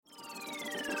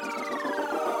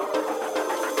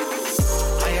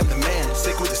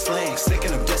Sick with the slang, sick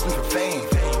and I'm destined for fame.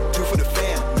 Do for the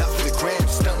fam, not for the gram.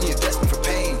 Stunting, you're destined for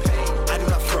pain. I do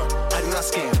not front, I do not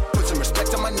scam. Put some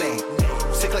respect on my name.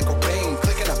 Sick like a bang,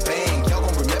 click and I bang. Y'all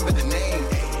gon' remember the name.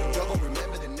 Y'all gon'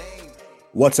 remember the name.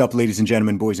 What's up, ladies and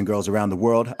gentlemen, boys and girls around the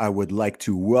world? I would like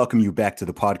to welcome you back to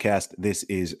the podcast. This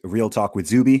is Real Talk with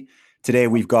Zuby. Today,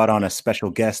 we've got on a special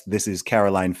guest. This is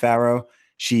Caroline Farrow.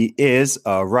 She is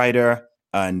a writer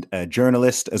and a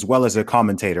journalist, as well as a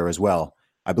commentator as well.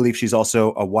 I believe she's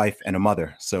also a wife and a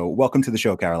mother. So welcome to the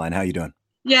show, Caroline. How are you doing?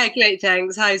 Yeah, great,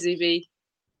 thanks. Hi, Zuby.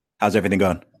 How's everything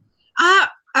going?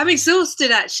 I'm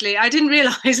exhausted, actually. I didn't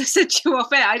realise, I said to you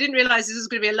off air, I didn't realise this was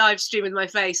going to be a live stream with my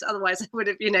face. Otherwise, I would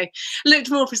have,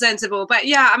 looked more presentable. But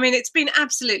yeah, I mean, it's been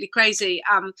absolutely crazy.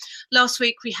 Last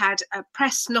week, we had a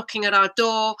press knocking at our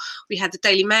door. We had the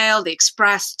Daily Mail, the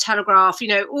Express, Telegraph,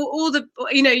 all the,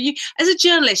 you, as a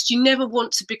journalist, you never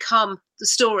want to become the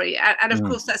story. And of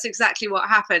course, that's exactly what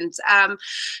happened.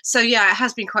 So yeah, it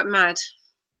has been quite mad.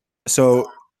 So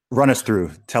run us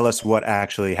through. Tell us what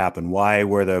actually happened. Why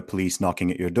were the police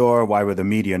knocking at your door? Why were the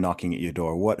media knocking at your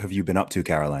door? What have you been up to,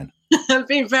 Caroline? I've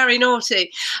been very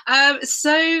naughty.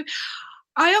 So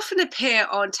I often appear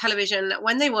on television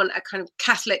when they want a kind of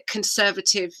Catholic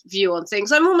conservative view on things.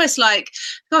 I'm almost like,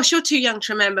 gosh, you're too young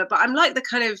to remember, but I'm like the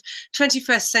kind of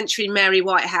 21st century Mary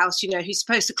Whitehouse, who's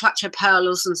supposed to clutch her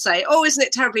pearls and say, oh, isn't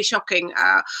it terribly shocking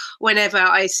whenever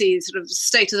I see sort of the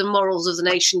state of the morals of the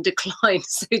nation decline,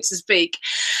 so to speak.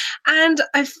 And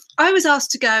I was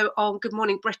asked to go on Good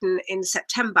Morning Britain in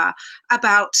September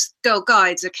about Girl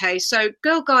Guides, okay? So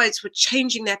Girl Guides were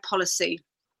changing their policy,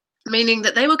 meaning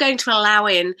that they were going to allow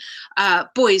in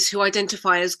boys who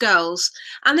identify as girls.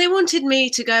 And they wanted me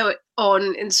to go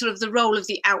on in sort of the role of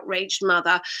the outraged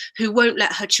mother who won't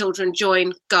let her children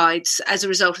join guides as a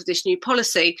result of this new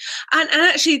policy. And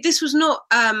actually, this was not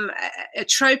a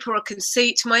trope or a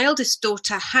conceit. My eldest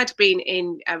daughter had been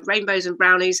in Rainbows and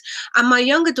Brownies, and my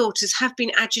younger daughters have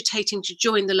been agitating to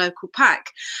join the local pack.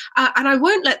 And I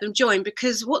won't let them join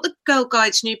because what the Girl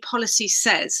Guide's new policy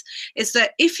says is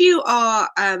that if you are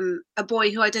a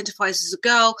boy who identifies as a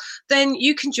girl, then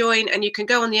you can join and you can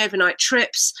go on the overnight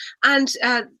trips, and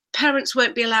parents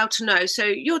won't be allowed to know. So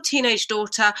your teenage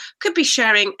daughter could be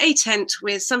sharing a tent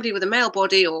with somebody with a male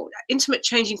body or intimate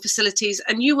changing facilities,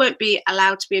 and you won't be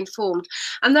allowed to be informed.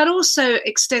 And that also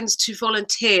extends to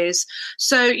volunteers.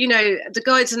 So, the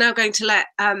guides are now going to let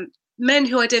men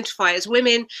who identify as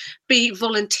women be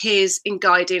volunteers in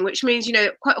guiding, which means,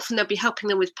 quite often they'll be helping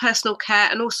them with personal care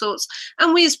and all sorts.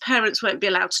 And we as parents won't be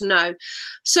allowed to know.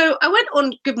 So I went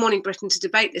on Good Morning Britain to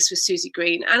debate this with Susie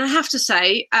Green. And I have to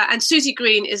say, and Susie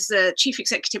Green is the Chief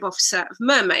Executive Officer of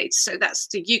Mermaids. So that's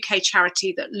the UK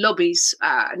charity that lobbies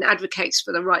and advocates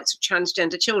for the rights of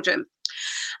transgender children.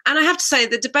 And I have to say,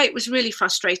 the debate was really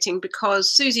frustrating because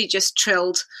Susie just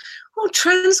trilled, oh,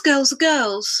 trans girls are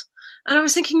girls. And I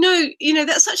was thinking, no,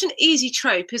 that's such an easy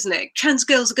trope, isn't it? Trans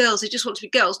girls are girls, they just want to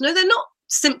be girls. No, they're not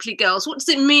simply girls. What does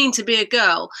it mean to be a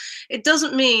girl? It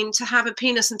doesn't mean to have a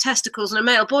penis and testicles and a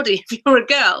male body if you're a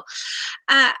girl.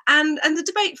 And the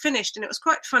debate finished, and it was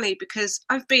quite funny because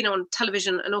I've been on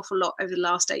television an awful lot over the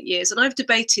last 8 years, and I've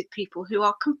debated people who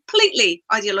are completely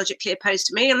ideologically opposed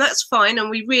to me, and that's fine, and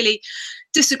we really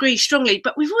disagree strongly,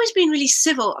 but we've always been really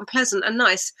civil and pleasant and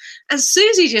nice. And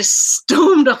Susie just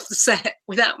stormed off the set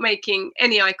without making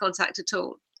any eye contact at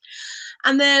all.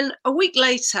 And then a week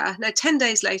later, 10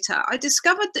 days later, I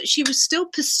discovered that she was still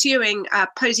pursuing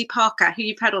Posey Parker, who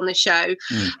you've had on the show,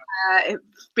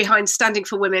 behind Standing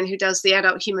for Women, who does the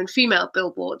adult human female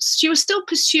billboards. She was still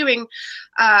pursuing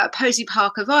Posey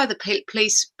Parker via the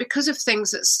police because of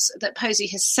things that Posey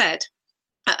has said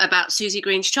about Susie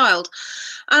Green's child.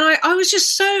 And I was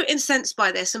just so incensed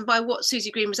by this and by what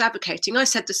Susie Green was advocating. I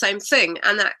said the same thing,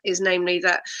 and that is namely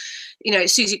that,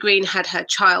 Susie Green had her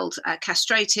child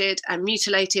castrated and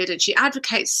mutilated, and she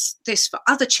advocates this for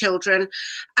other children.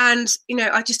 And,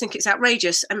 I just think it's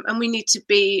outrageous, and we need to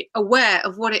be aware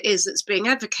of what it is that's being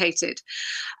advocated.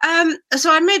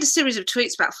 So I made a series of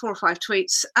tweets, about 4 or 5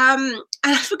 tweets, and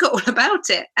I forgot all about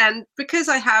it. And because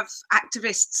I have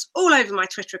activists all over my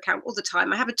Twitter account all the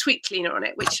time, I have a tweet cleaner on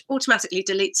it, which automatically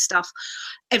deletes stuff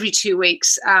every 2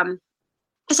 weeks.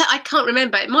 So I can't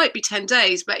remember, it might be 10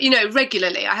 days, but,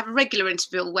 regularly, I have a regular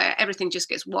interval where everything just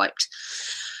gets wiped.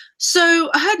 So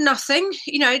I heard nothing,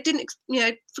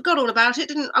 forgot all about it.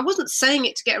 I wasn't saying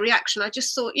it to get a reaction. I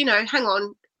just thought, hang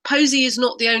on, Posey is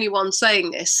not the only one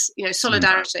saying this,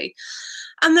 solidarity.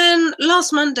 And then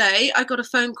last Monday, I got a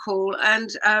phone call,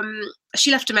 and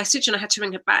she left a message, and I had to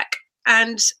ring her back.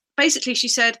 And basically she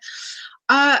said,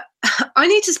 I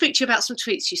need to speak to you about some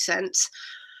tweets you sent.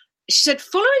 she said,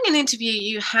 following an interview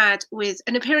you had with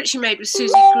an appearance you made with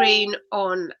Susie Green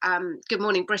on Good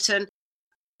Morning Britain.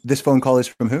 This phone call is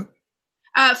from who?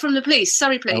 From the police,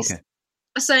 Surrey Police. Okay.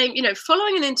 Saying,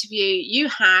 following an interview you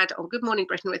had on Good Morning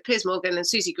Britain with Piers Morgan and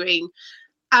Susie Green,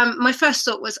 my first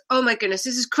thought was, oh my goodness,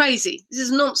 this is crazy. This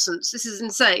is nonsense. This is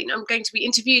insane. I'm going to be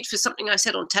interviewed for something I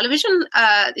said on television.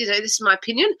 This is my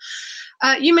opinion.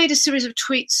 You made a series of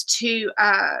tweets to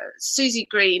Susie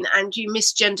Green and you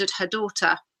misgendered her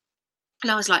daughter.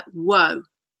 And I was like, whoa.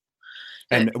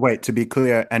 And wait, to be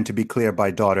clear,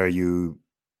 by daughter, you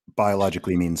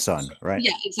biologically mean son, right?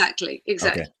 Yeah, exactly.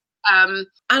 Okay. And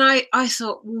I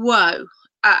thought, whoa.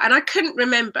 And I couldn't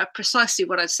remember precisely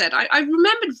what I'd said. I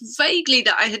remembered vaguely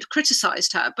that I had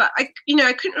criticised her, but I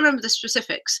couldn't remember the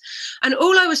specifics. And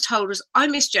all I was told was I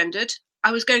misgendered.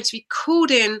 I was going to be called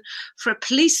in for a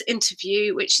police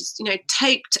interview, which is,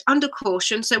 taped under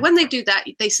caution. So when they do that,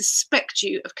 they suspect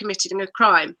you of committing a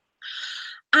crime.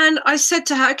 And I said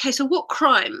to her, okay, so what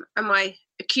crime am I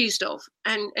accused of?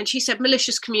 And she said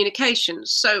malicious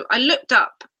communications. So I looked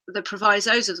up the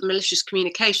provisos of the Malicious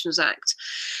Communications Act,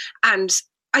 and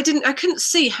I couldn't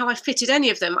see how I fitted any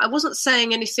of them. I wasn't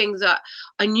saying anything that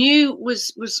I knew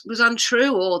was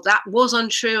untrue or that was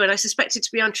untrue and I suspected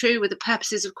to be untrue with the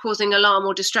purposes of causing alarm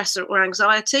or distress or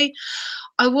anxiety.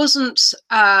 I wasn't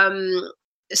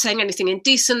saying anything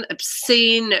indecent,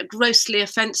 obscene, grossly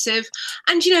offensive.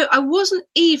 And, I wasn't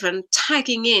even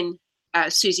tagging in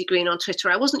Susie Green on Twitter.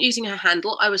 I wasn't using her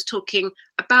handle. I was talking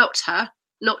about her,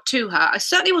 not to her. I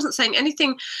certainly wasn't saying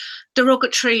anything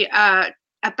derogatory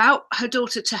about her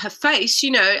daughter to her face.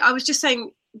 I was just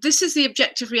saying, this is the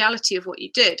objective reality of what you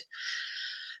did.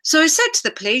 So I said to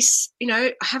the police,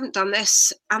 I haven't done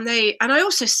this. And I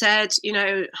also said,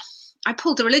 I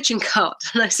pulled the religion card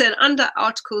and I said, under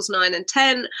Articles 9 and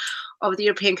 10 of the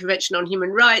European Convention on Human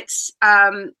Rights,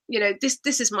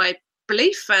 this is my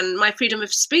belief, and my freedom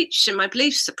of speech and my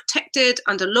beliefs are protected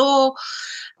under law.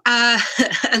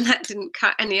 And that didn't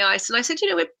cut any ice. And I said,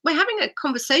 we're having a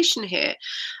conversation here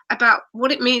about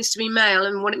what it means to be male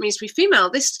and what it means to be female.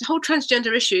 This whole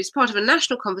transgender issue is part of a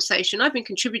national conversation. I've been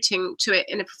contributing to it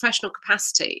in a professional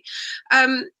capacity.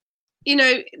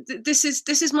 This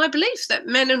is my belief that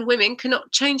men and women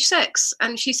cannot change sex.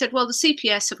 And she said, well, the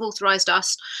CPS have authorised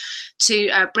us to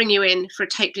bring you in for a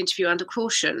taped interview under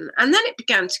caution. And then it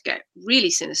began to get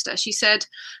really sinister. She said,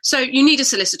 so you need a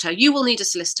solicitor. You will need a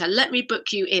solicitor. Let me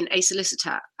book you in a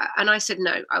solicitor. And I said,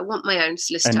 no, I want my own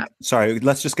solicitor. And, sorry,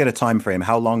 let's just get a time frame.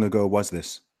 How long ago was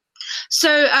this?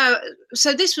 So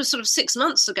this was sort of 6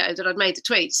 months ago that I'd made the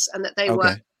tweets and that they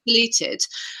were deleted.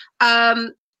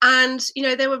 And,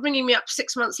 they were ringing me up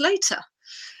 6 months later.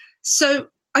 So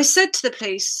I said to the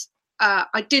police,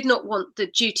 I did not want the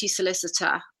duty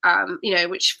solicitor,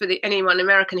 which for anyone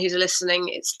American who's listening,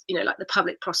 it's, like the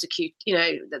public prosecutor,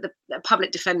 the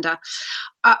public defender.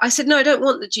 I said, no, I don't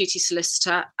want the duty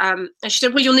solicitor. And she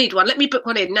said, well, you'll need one. Let me book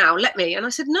one in now. Let me. And I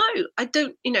said, no, I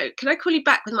don't, can I call you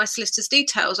back with my solicitor's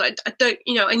details? I don't,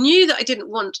 I knew that I didn't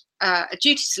want a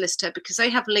duty solicitor because they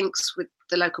have links with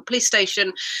the local police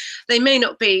station. They may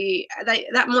not be,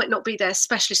 that might not be their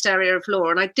specialist area of law.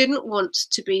 And I didn't want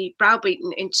to be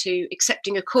browbeaten into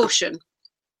accepting a caution,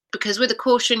 because with a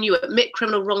caution, you admit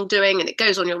criminal wrongdoing and it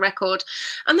goes on your record.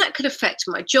 And that could affect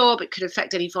my job. It could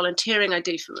affect any volunteering I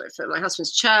do for my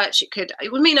husband's church.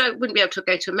 It would mean I wouldn't be able to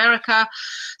go to America.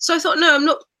 So I thought, no, I'm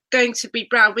not going to be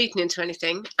browbeaten into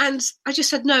anything. And I just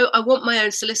said, no, I want my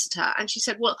own solicitor. And she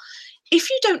said, well, if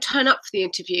you don't turn up for the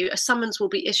interview, a summons will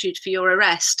be issued for your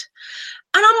arrest.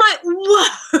 And I'm like,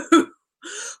 whoa.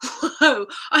 Whoa,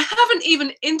 I haven't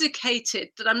even indicated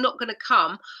that I'm not going to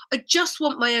come. I just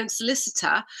want my own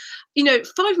solicitor.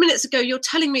 5 minutes ago, you're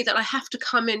telling me that I have to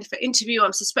come in for interview.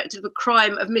 I'm suspected of a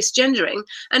crime of misgendering.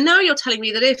 And now you're telling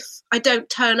me that if I don't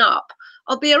turn up,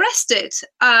 I'll be arrested.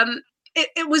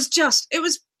 It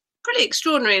was pretty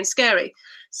extraordinary and scary.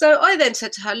 So I then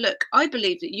said to her, look, I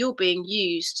believe that you're being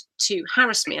used to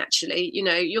harass me, actually.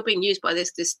 You're being used by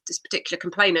this particular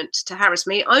complainant to harass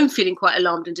me. I'm feeling quite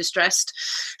alarmed and distressed.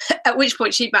 At which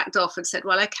point she backed off and said,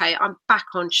 well, okay, I'm back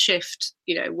on shift,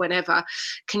 whenever.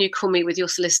 Can you call me with your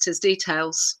solicitor's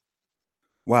details?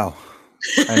 Wow.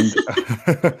 And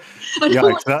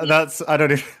yikes,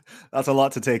 that's a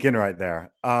lot to take in right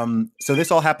there. So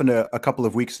this all happened a couple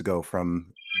of weeks ago from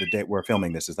the date we're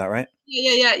filming this. Is that right?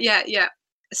 Yeah.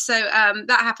 So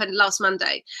that happened last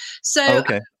Monday. So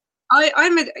okay.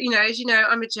 I'm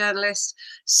a journalist.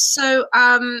 So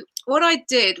what I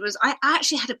did was I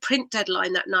actually had a print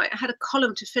deadline that night. I had a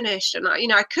column to finish, and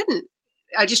I couldn't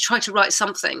I just tried to write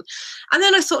something. And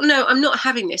then I thought, no, I'm not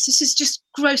having this. This is just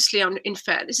grossly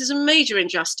unfair. This is a major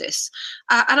injustice.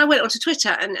 And I went onto Twitter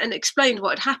and explained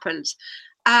what had happened.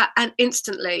 And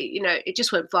instantly, it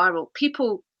just went viral.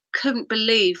 People couldn't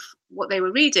believe what they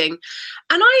were reading.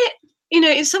 And I,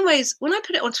 in some ways, when I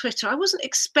put it on Twitter, I wasn't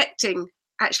expecting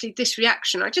actually this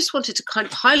reaction. I just wanted to kind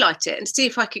of highlight it and see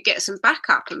if I could get some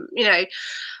backup.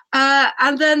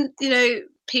 And then,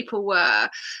 people were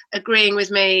agreeing with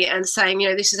me and saying,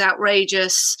 this is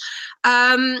outrageous.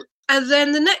 And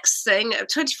then the next thing,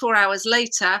 24 hours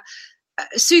later,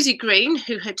 Susie Green,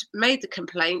 who had made the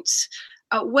complaint,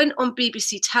 went on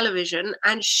BBC television,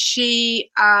 and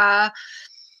she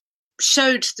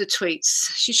showed the tweets.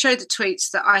 She showed the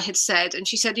tweets that I had said, and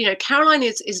she said, Caroline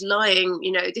is lying.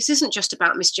 This isn't just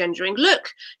about misgendering. Look,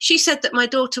 she said that my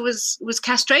daughter was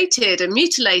castrated and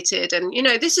mutilated, and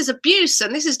this is abuse,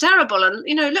 and this is terrible, and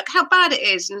look how bad it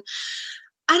is. And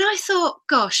I thought,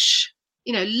 gosh,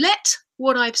 let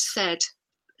what I've said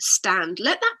stand.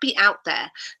 Let that be out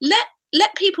there.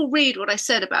 Let people read what I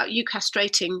said about you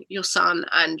castrating your son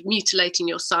and mutilating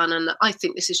your son, and that I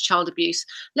think this is child abuse.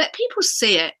 Let people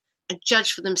see it and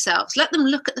judge for themselves. Let them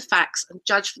look at the facts and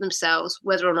judge for themselves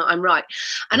whether or not I'm right.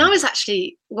 And I was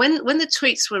actually, when the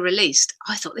tweets were released,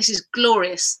 I thought, this is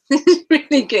glorious. This is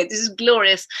really good. This is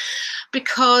glorious,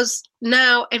 because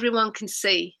now everyone can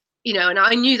see, and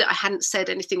I knew that I hadn't said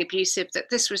anything abusive, that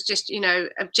this was just,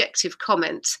 objective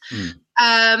comment.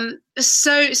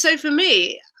 So for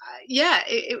me,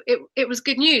 it was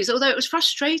good news, although it was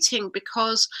frustrating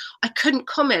because I couldn't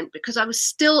comment because I was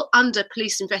still under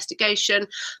police investigation.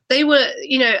 They were,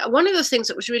 one of the things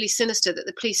that was really sinister that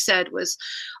the police said was,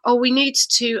 we need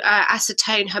to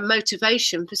ascertain her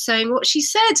motivation for saying what she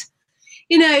said,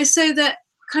 so that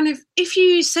kind of, if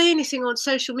you say anything on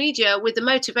social media with the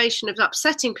motivation of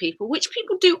upsetting people, which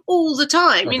people do all the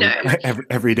time,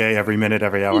 every day, every minute,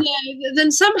 every hour,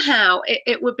 then somehow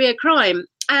it would be a crime.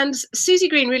 And Susie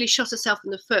Green really shot herself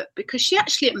in the foot, because she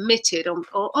actually admitted on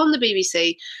the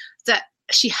BBC that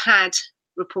she had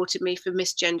reported me for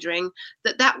misgendering,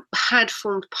 that had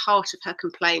formed part of her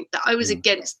complaint, that I was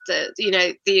against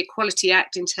the Equality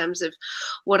Act in terms of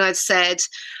what I'd said,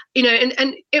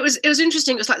 and it was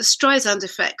interesting. It was like the Streisand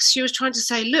effect. She was trying to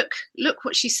say, look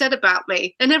what she said about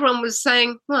me, and everyone was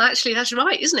saying, well, actually, that's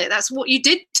right, isn't it? That's what you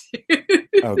did do.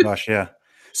 Oh gosh, yeah.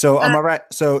 So am I right?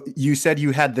 So you said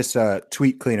you had this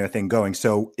tweet cleaner thing going.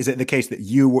 So is it the case that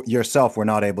you yourself were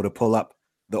not able to pull up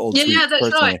the old tweets? Yeah, that's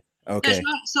personally? right. Okay. That's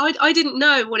right. So I didn't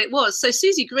know what it was. So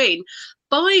Susie Green,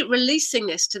 by releasing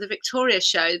this to the Victoria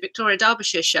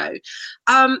Derbyshire show,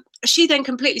 she then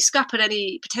completely scuppered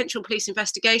any potential police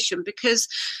investigation, because,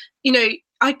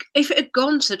 if it had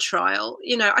gone to trial,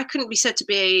 I couldn't be said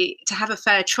to have a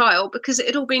fair trial, because it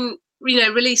had all been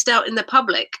released out in the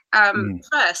public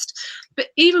first. But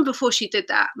even before she did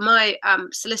that, my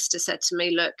solicitor said to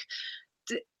me, look,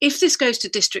 if this goes to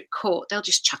district court, they'll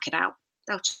just chuck it out.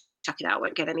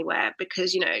 Won't get anywhere,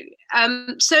 because,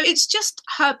 so it's just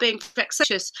her being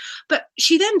vexatious. But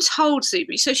she then told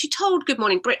Zuby, so she told Good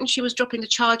Morning Britain she was dropping the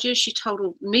charges. She told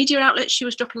all media outlets she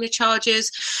was dropping the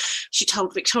charges. She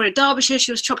told Victoria Derbyshire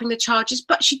she was dropping the charges,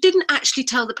 but she didn't actually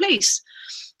tell the police.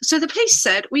 So the police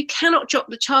said, we cannot drop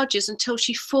the charges until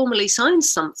she formally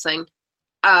signs something.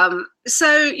 So,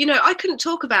 I couldn't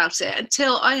talk about it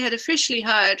until I had officially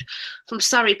heard from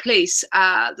Surrey Police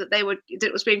that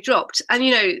it was being dropped. And,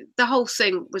 the whole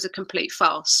thing was a complete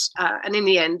farce. And in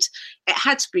the end, it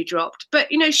had to be dropped. But,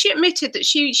 she admitted that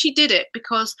she did it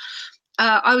because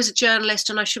I was a journalist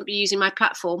and I shouldn't be using my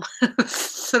platform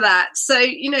for that. So,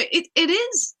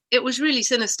 it was really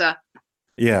sinister.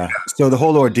 Yeah. So the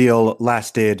whole ordeal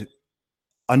lasted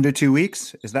under 2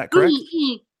 weeks. Is that correct?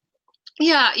 Mm-hmm.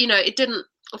 Yeah.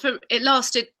 It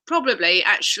lasted probably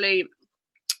actually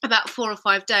about 4 or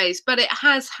 5 days, but it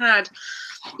has had,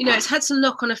 it's had some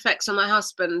knock-on effects on my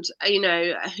husband,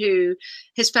 who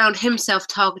has found himself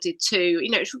targeted too.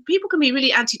 People can be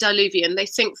really antediluvian. They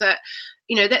think that,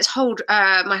 let's hold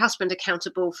my husband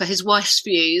accountable for his wife's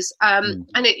views. And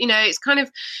it's kind of,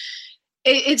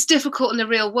 it's difficult in the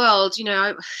real world.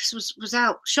 I was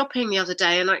out shopping the other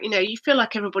day, and you feel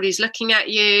like everybody's looking at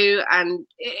you, and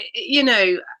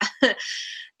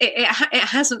it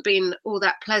hasn't been all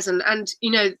that pleasant. And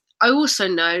I also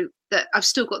know that I've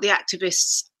still got the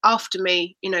activists after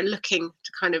me, looking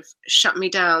to kind of shut me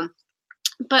down.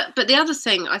 But the other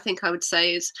thing I think I would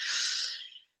say is,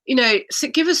 so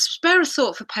spare a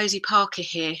thought for Posy Parker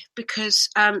here, because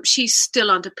she's still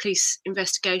under police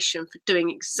investigation for doing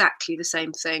exactly the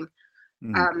same thing.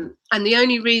 And the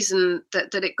only reason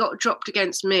that it got dropped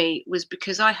against me was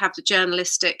because I have the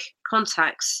journalistic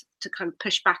contacts to kind of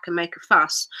push back and make a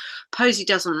fuss. Posey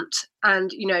doesn't.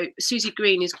 And, you know, Susie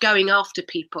Green is going after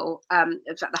people. In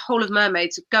fact, the whole of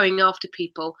Mermaids are going after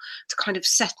people to kind of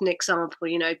set an example,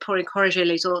 you know, pour encourager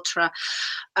les autres.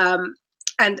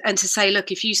 And to say,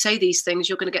 look, if you say these things,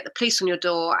 you're going to get the police on your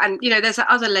door. And, you know, there's that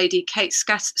other lady, Kate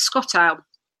Scottow,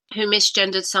 who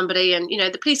misgendered somebody. And, you know,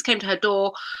 the police came to her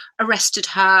door, arrested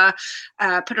her,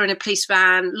 put her in a police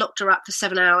van, locked her up for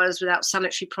 7 hours without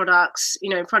sanitary products, you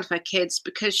know, in front of her kids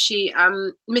because she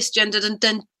misgendered and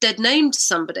then dead named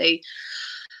somebody.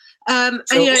 So and,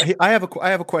 you know, I have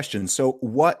a question. So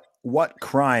what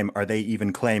crime are they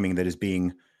even claiming that is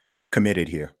being committed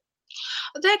here?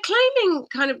 They're claiming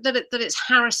kind of that it's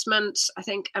harassment, I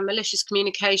think, and malicious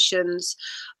communications.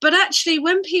 But actually,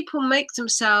 when people make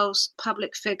themselves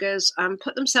public figures and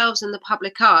put themselves in the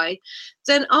public eye,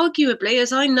 then arguably,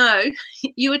 as I know,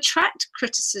 you attract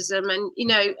criticism and, you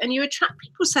know, and you attract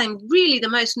people saying really the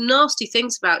most nasty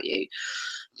things about you.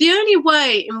 The only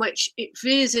way in which it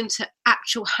veers into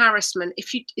actual harassment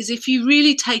is if you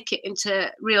really take it into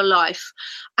real life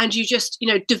and you just, you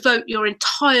know, devote your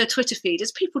entire Twitter feed,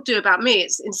 as people do about me.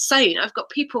 It's insane. I've got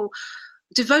people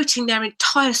devoting their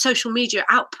entire social media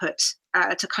output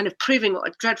to kind of proving what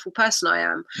a dreadful person I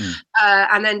am.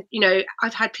 And then, you know,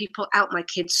 I've had people out my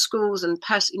kids' schools and,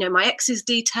 you know, my ex's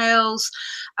details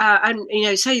and, you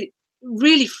know, say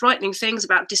really frightening things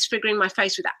about disfiguring my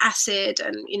face with acid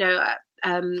and, you know,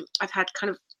 I've had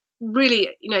kind of really,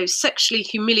 you know, sexually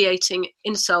humiliating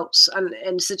insults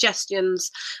and suggestions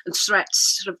and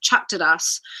threats sort of chucked at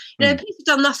us. You know, people have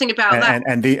done nothing about that.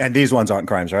 And these ones aren't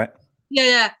crimes, right?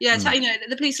 Yeah. So, you know,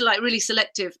 the police are like really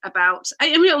selective about.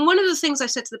 I mean, one of the things I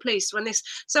said to the police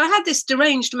so I had this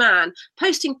deranged man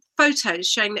posting photos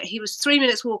showing that he was 3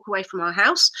 minutes walk away from our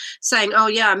house, saying, "Oh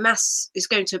yeah, mass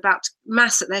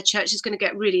at their church is going to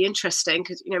get really interesting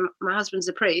because, you know, my husband's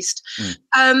a priest."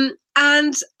 And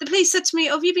the police said to me,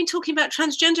 "Oh, have you been talking about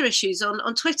transgender issues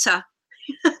on Twitter?"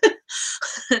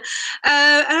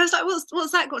 And I was like,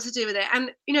 what's that got to do with it?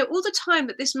 And, you know, all the time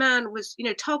that this man was, you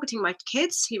know, targeting my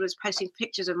kids, he was posting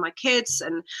pictures of my kids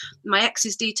and my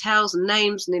ex's details and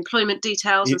names and employment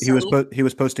details. He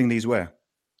was posting these where?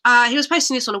 He was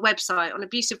posting this on a website, on an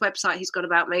abusive website he's got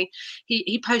about me.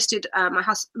 He posted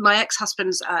my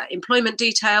ex-husband's employment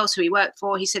details, who he worked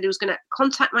for. He said he was going to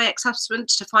contact my ex-husband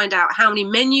to find out how many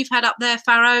men you've had up there,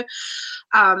 Farrow.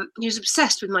 He was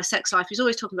obsessed with my sex life. He's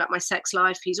always talking about my sex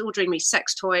life. He's ordering me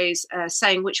sex toys,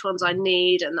 saying which ones I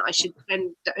need and that I should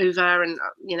bend over and,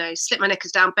 you know, slip my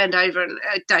knickers down, bend over, and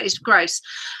it's gross.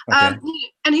 Okay.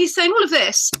 And he's saying all of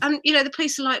this. And, you know, the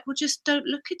police are like, well, just don't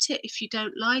look at it if you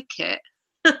don't like it.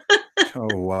 Oh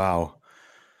wow.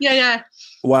 Yeah.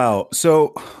 Wow.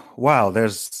 So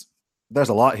there's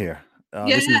a lot here.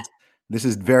 This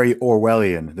is very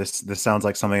Orwellian. This sounds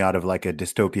like something out of like a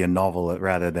dystopian novel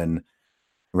rather than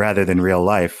real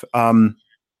life.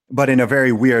 But in a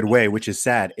very weird way, which is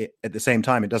sad. At the same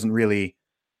time, it doesn't really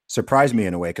surprise me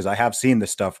in a way because I have seen this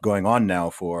stuff going on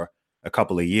now for a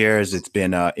couple of years. It's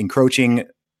been encroaching,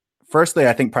 firstly,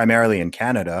 I think primarily in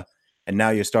Canada, and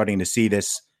now you're starting to see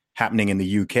this happening in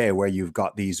the UK, where you've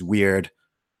got these weird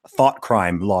thought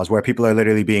crime laws where people are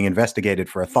literally being investigated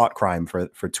for a thought crime, for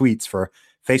tweets, for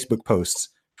Facebook posts,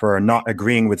 for not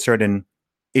agreeing with certain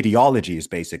ideologies,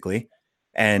 basically.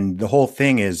 And the whole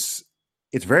thing it's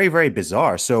very, very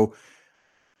bizarre. So,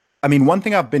 I mean, one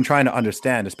thing I've been trying to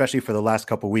understand, especially for the last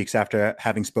couple of weeks after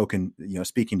having speaking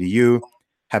to you,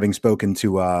 having spoken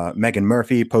to Megan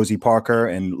Murphy, Posey Parker,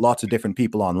 and lots of different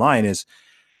people online, is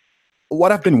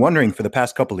what I've been wondering for the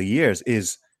past couple of years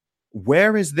is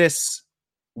where is this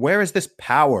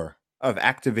power of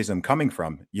activism coming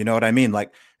from? You know what I mean?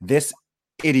 Like this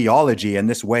ideology and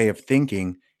this way of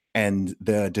thinking and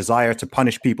the desire to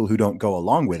punish people who don't go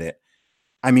along with it.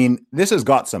 I mean, this has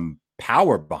got some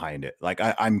power behind it. Like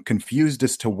I'm confused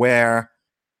as to where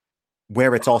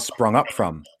it's all sprung up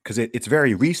from, because it's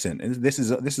very recent. And this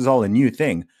is all a new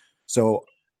thing. So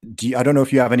I don't know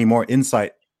if you have any more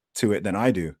insight to it than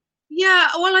I do. Yeah,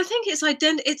 well, I think it's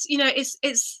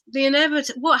it's the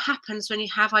inevitable. What happens when you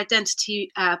have identity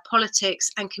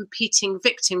politics and competing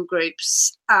victim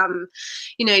groups?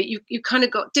 You know, you kind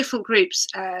of got different groups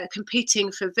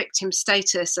competing for victim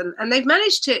status, and they've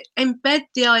managed to embed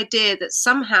the idea that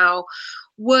somehow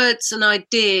words and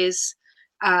ideas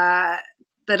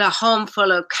that are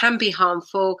harmful or can be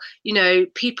harmful, you know,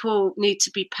 people need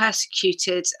to be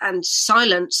persecuted and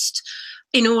silenced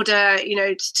in order, you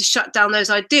know, to shut down those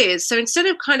ideas. So instead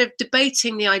of kind of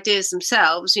debating the ideas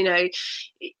themselves, you know,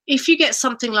 if you get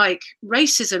something like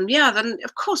racism, yeah, then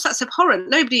of course that's abhorrent.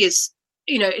 Nobody is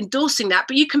endorsing that,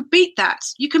 but you can beat that.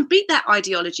 You can beat that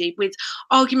ideology with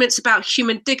arguments about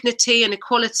human dignity and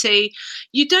equality.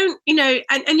 You don't,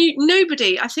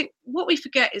 nobody, I think what we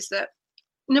forget is that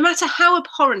no matter how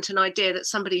abhorrent an idea that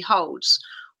somebody holds,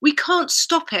 we can't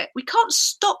stop it. We can't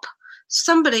stop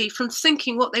somebody from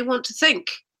thinking what they want to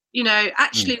think.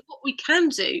 Actually, what we can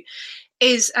do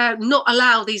is not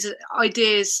allow these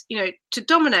ideas, to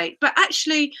dominate, but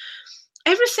actually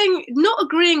everything not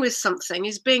agreeing with something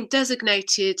is being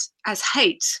designated as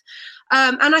hate.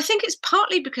 And I think it's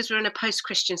partly because we're in a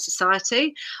post-Christian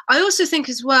society. I also think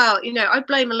as well, I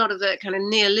blame a lot of the kind of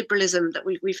neoliberalism that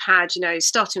we've had,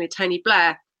 starting with Tony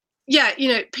Blair. Yeah,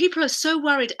 people are so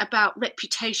worried about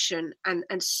reputation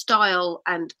and style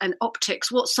and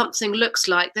optics, what something looks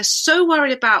like. They're so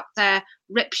worried about their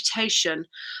reputation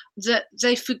that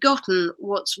they've forgotten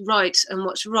what's right and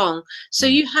what's wrong. So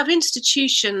you have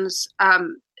institutions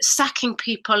sacking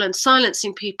people and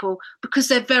silencing people because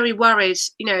they're very worried,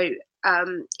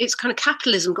 it's kind of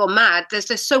capitalism gone mad. They're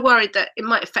so worried that it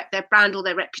might affect their brand or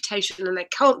their reputation and they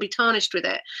can't be tarnished with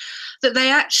it, that they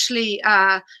actually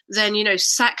then,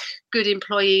 sack good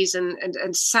employees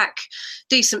and sack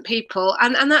decent people.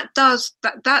 And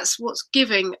that's what's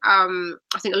giving, I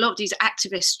think, a lot of these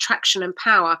activists traction and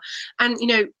power. And,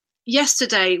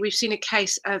 yesterday, we've seen a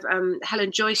case of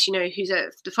Helen Joyce, who's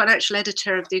the financial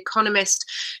editor of The Economist.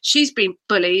 She's been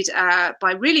bullied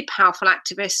by really powerful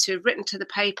activists who have written to the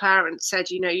paper and said,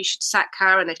 you should sack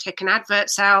her, and they've taken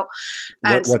adverts out.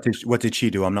 What did she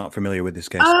do? I'm not familiar with this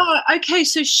case. Okay.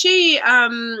 So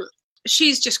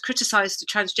she's just criticised the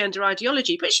transgender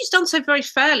ideology, but she's done so very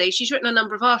fairly. She's written a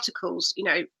number of articles,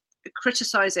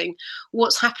 criticising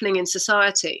what's happening in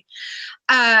society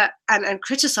and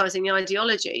criticising the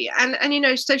ideology. And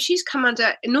so she's come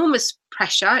under enormous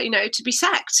pressure, to be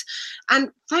sacked. And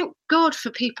thank God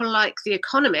for people like The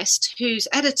Economist, whose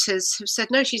editors have said,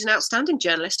 no, she's an outstanding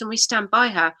journalist and we stand by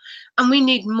her. And we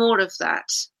need more of that.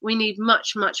 We need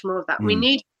much, much more of that. We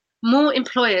need more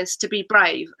employers to be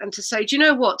brave and to say, do you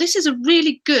know what? This is a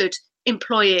really good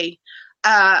employee.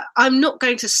 I'm not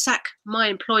going to sack my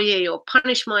employee or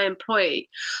punish my employee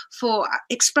for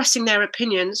expressing their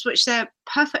opinions, which they're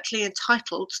perfectly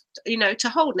entitled, to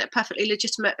hold, and they're perfectly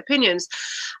legitimate opinions.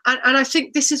 And I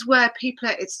think this is where people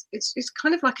it's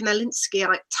kind of like an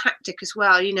Alinsky-like tactic as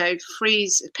well,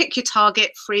 freeze, pick your target,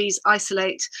 freeze,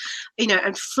 isolate,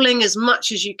 and fling as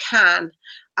much as you can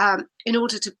in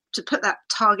order to put that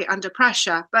target under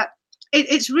pressure. But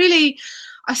it's really,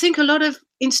 I think a lot of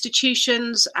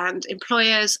institutions and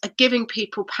employers are giving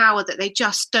people power that they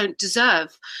just don't deserve.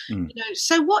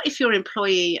 So what if your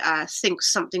employee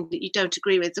thinks something that you don't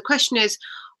agree with? The question is,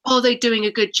 are they doing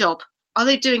a good job? Are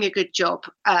they doing a good job?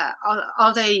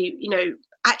 Are they,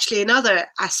 actually in other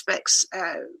aspects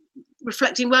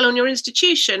reflecting well on your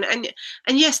institution? And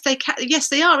yes, they can. Yes,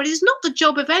 they are. It is not the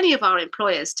job of any of our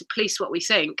employers to police what we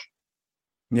think.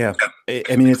 Yeah,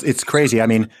 I mean, it's crazy. I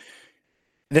mean,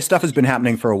 this stuff has been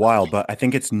happening for a while, but I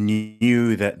think it's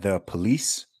new that the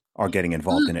police are getting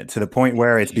involved in it, to the point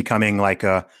where it's becoming like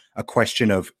a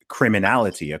question of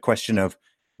criminality, a question of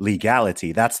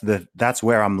legality. That's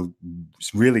where I'm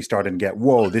really starting to get,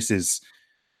 whoa, this is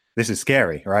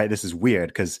scary, right? This is weird,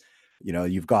 because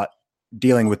you've got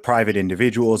dealing with private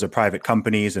individuals or private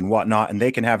companies and whatnot, and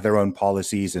they can have their own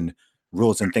policies and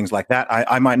rules and things like that.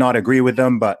 I might not agree with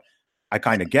them, but I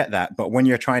kind of get that. But when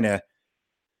you're trying to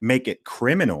make it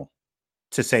criminal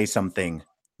to say something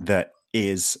that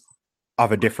is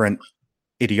of a different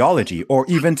ideology, or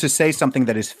even to say something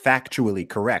that is factually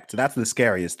correct, that's the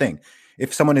scariest thing.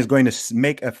 If someone is going to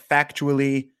make a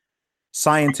factually,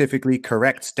 scientifically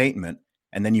correct statement,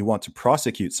 and then you want to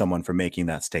prosecute someone for making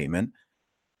that statement,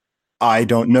 I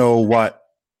don't know what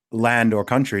land or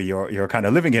country you're kind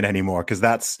of living in anymore, because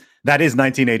that is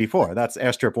 1984. That's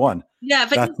Airstrip 1. Yeah,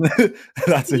 but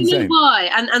that's insane. Why?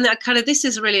 And that kind of, this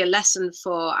is really a lesson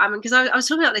for, because I was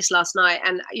talking about this last night,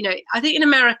 and I think in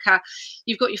America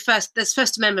you've got there's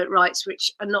First Amendment rights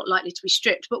which are not likely to be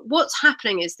stripped. But what's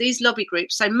happening is these lobby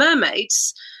groups, so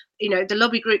Mermaids, the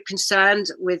lobby group concerned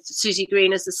with Susie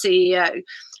Green as the CEO,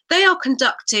 they are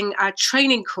conducting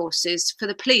training courses for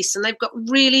the police, and they've got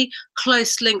really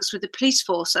close links with the police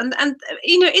force. And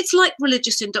it's like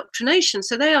religious indoctrination.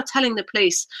 So they are telling the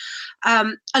police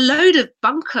a load of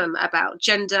bunkum about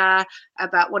gender,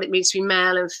 about what it means to be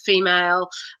male and female,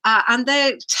 and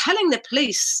they're telling the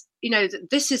police that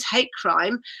this is hate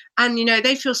crime, and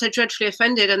they feel so dreadfully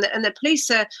offended, and the police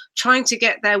are trying to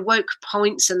get their woke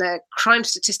points and their crime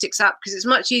statistics up, because it's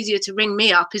much easier to ring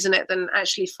me up, isn't it, than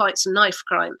actually fight some knife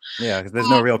crime. Yeah, because there's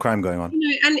no real crime going on.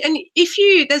 And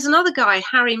if there's another guy,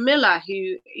 Harry Miller,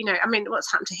 who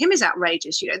what's happened to him is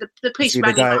outrageous. The police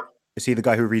rang him up. Is he the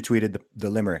guy who retweeted the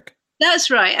limerick?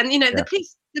 That's right. And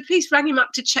the police rang him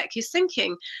up to check his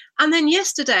thinking. And then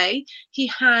yesterday he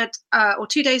had, or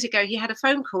 2 days ago, he had a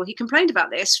phone call. He complained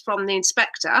about this from the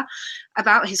inspector,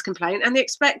 about his complaint. And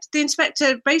the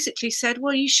inspector basically said,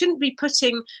 well, you shouldn't be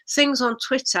putting things on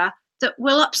Twitter that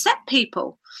will upset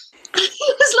people. And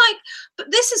he was like,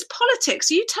 but this is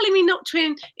politics. Are you telling me not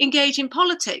to engage in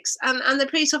politics? And the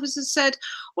police officer said,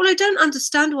 well, I don't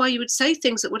understand why you would say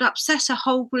things that would upset a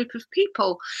whole group of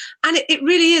people. And it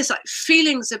really is like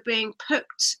feelings are being put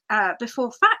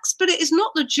before facts, but it is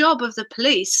not the job of the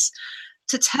police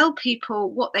to tell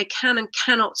people what they can and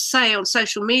cannot say on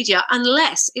social media,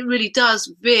 unless it really does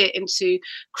veer into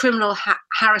criminal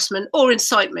harassment or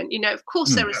incitement. Of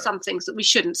course, there are some things that we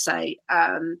shouldn't say.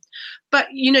 But,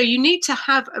 you need to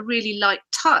have a really light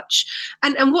touch.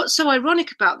 And what's so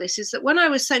ironic about this is that when I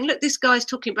was saying, look, this guy's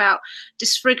talking about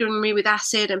disfiguring me with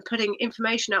acid and putting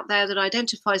information out there that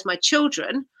identifies my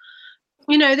children,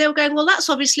 they were going, well, that's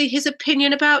obviously his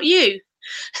opinion about you.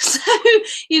 So,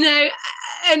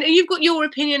 and you've got your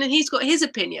opinion and he's got his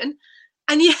opinion.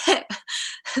 And yet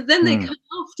then they come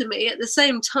after me at the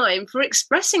same time for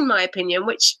expressing my opinion,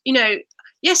 which,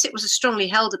 yes, it was a strongly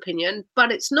held opinion,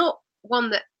 but it's not one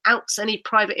that outs any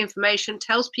private information,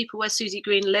 tells people where Susie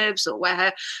Green lives or where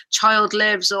her child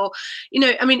lives, or,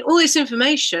 all this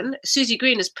information Susie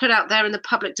Green has put out there in the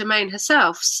public domain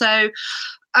herself. So,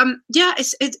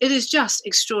 it is just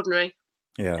extraordinary.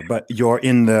 Yeah, but you're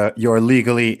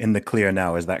legally in the clear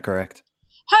now. Is that correct?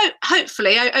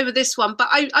 Hopefully over this one, but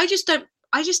I just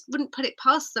wouldn't put it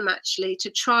past them actually to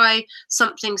try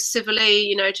something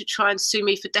civilly, to try and sue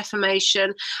me for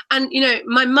defamation. And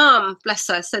my mum, bless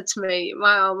her, said to me,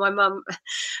 "Wow, my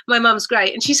mum's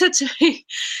great." And she said to me,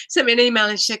 sent me an email,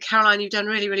 and she said, "Caroline, you've done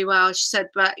really, really well." She said,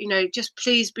 "But just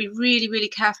please be really, really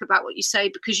careful about what you say,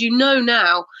 because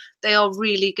now they are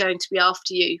really going to be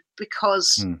after you,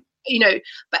 because."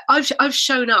 But I've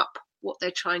shown up what they're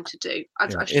trying to do.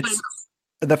 I've shown up.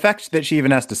 The fact that she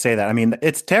even has to say that,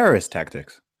 it's terrorist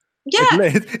tactics. Yeah,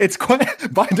 it's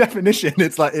quite, by definition,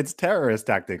 it's terrorist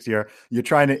tactics. You're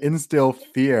trying to instill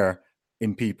fear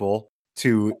in people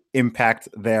to impact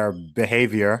their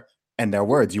behavior and their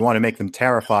words. You want to make them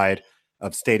terrified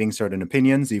of stating certain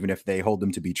opinions, even if they hold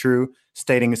them to be true,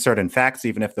 stating certain facts,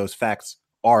 even if those facts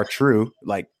are true,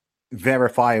 like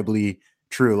verifiably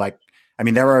true. Like,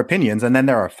 there are opinions and then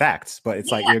there are facts, but it's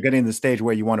like you're getting to the stage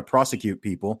where you want to prosecute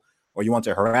people, or you want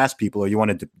to harass people, or you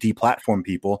want to deplatform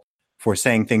people for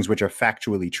saying things which are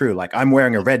factually true. Like, I'm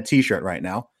wearing a red t-shirt right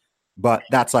now, but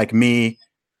that's like me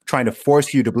trying to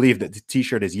force you to believe that the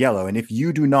t-shirt is yellow. And if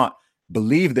you do not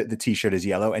believe that the t-shirt is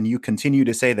yellow and you continue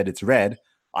to say that it's red,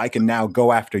 I can now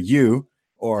go after you,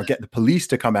 or get the police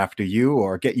to come after you,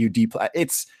 or get you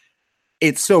it's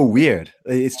so weird.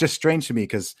 It's just strange to me,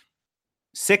 because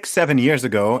 6-7 years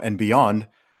ago and beyond,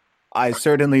 I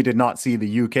certainly did not see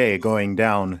the UK going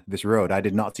down this road. I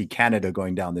did not see Canada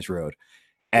going down this road.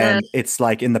 And it's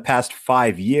like in the past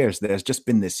 5 years, there's just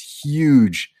been this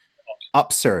huge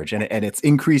upsurge, and it's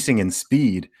increasing in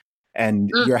speed. And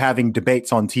you're having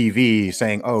debates on TV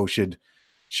saying, oh, should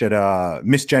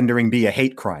misgendering be a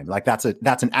hate crime? Like, that's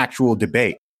an actual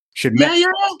debate. Should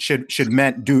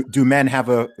men do men have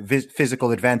a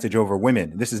physical advantage over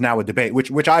women? This is now a debate,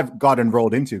 which I've got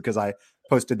enrolled into because I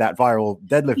posted that viral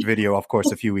deadlift video, of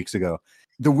course, a few weeks ago.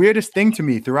 The weirdest thing to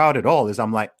me throughout it all is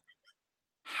I'm like,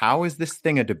 how is this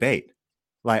thing a debate?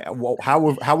 Like,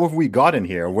 how have we gotten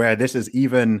here where this is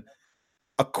even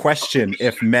a question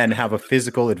if men have a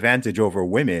physical advantage over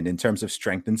women in terms of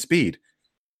strength and speed?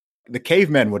 The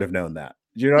cavemen would have known that.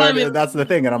 You know what I mean? That's the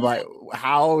thing. And I'm like,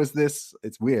 how is this?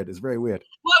 It's weird. It's very weird.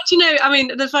 Well,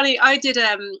 the funny, I did,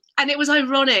 and it was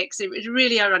ironic. So it was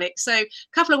really ironic. So a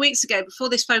couple of weeks ago, before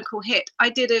this phone call hit, I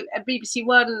did a BBC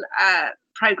One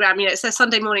program. It's their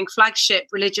Sunday morning flagship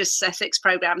religious ethics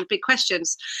program, The Big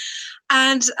Questions.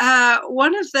 And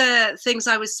one of the things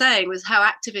I was saying was how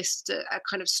activists are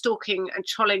kind of stalking and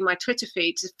trolling my Twitter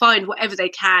feed to find whatever they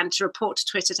can to report to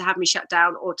Twitter to have me shut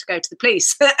down or to go to the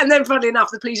police. And then, funnily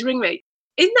enough, the police ring me.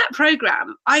 In that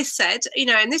program, I said,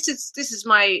 and this is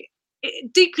my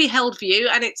deeply held view,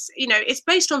 and it's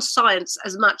based on science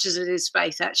as much as it is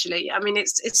faith, actually.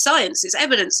 It's science, it's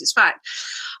evidence, it's fact.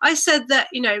 I said that,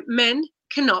 men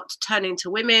cannot turn into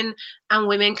women and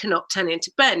women cannot turn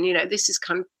into men. This is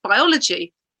kind of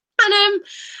biology. And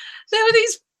there were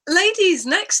these ladies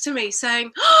next to me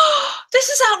saying, "Oh, this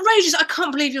is outrageous. I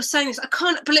can't believe you're saying this. I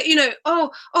can't believe,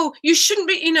 oh, you shouldn't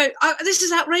be, this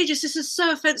is outrageous. This is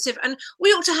so offensive. And we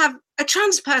ought to have a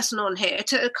trans person on here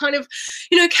to kind of,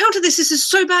 counter this. This is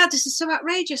so bad. This is so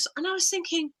outrageous." And I was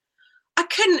thinking, I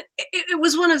couldn't, it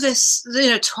was one of this,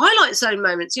 Twilight Zone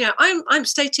moments. I'm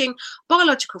stating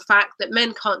biological fact that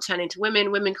men can't turn into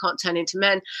women, women can't turn into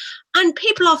men. And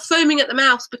people are foaming at the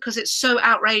mouth because it's so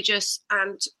outrageous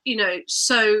and,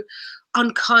 so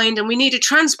unkind. And we need a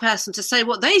trans person to say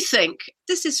what they think.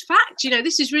 This is fact.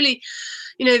 This is really,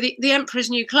 the emperor's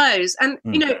new clothes. And,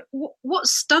 what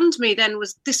stunned me then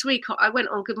was this week, I went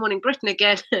on Good Morning Britain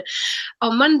again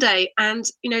on Monday. And,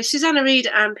 Susanna Reid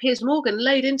and Piers Morgan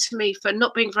laid into me for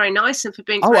not being very nice and for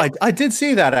being. Oh, I did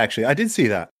see that, actually. I did see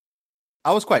that.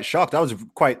 I was quite shocked. I was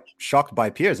quite shocked by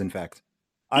Piers, in fact.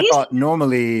 I thought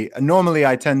normally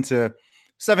I tend to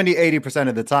 70-80%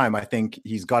 of the time, I think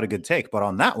he's got a good take. But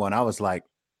on that one, I was like,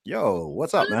 yo,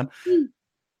 what's up, man?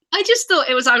 I just thought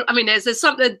it was, there's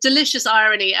something delicious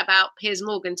irony about Piers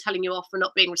Morgan telling you off for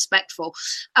not being respectful.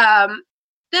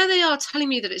 There they are telling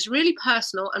me that it's really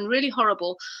personal and really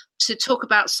horrible to talk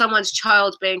about someone's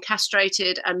child being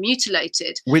castrated and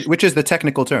mutilated. Which is the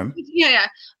technical term. Yeah.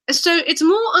 So it's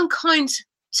more unkind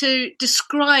to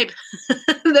describe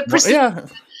the procedure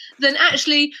than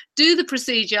actually do the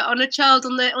procedure on a child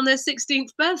on their 16th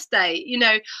birthday.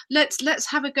 Let's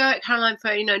have a go at Caroline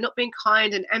for not being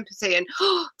kind and empathy, and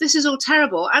this is all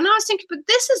terrible. And I was thinking, but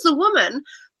this is the woman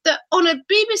that on a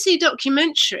BBC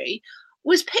documentary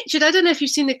was pictured, I don't know if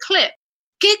you've seen the clip,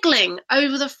 giggling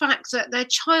over the fact that their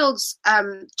child's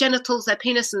genitals, their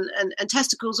penis and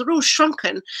testicles are all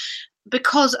shrunken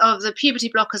because of the puberty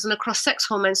blockers and the cross-sex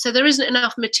hormones. So there isn't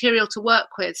enough material to work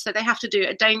with. So they have to do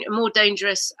a more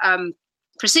dangerous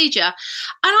procedure. And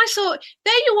I thought,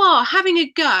 there you are having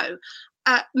a go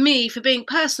at me for being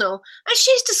personal. And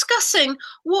she's discussing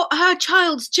what her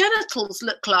child's genitals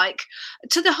look like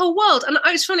to the whole world. And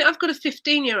it's funny, I've got a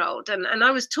 15-year-old and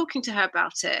I was talking to her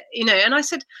about it, and I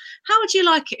said, how would you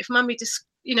like it if mummy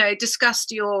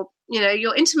discussed your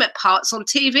intimate parts on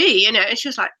TV, and she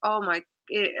was like, oh my.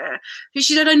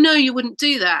 She said, I know you wouldn't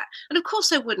do that. And of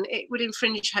course I wouldn't. It would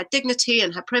infringe her dignity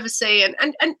and her privacy.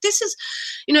 And this is,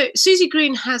 Susie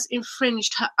Green has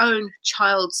infringed her own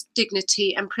child's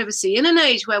dignity and privacy in an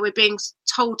age where we're being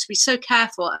told to be so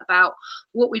careful about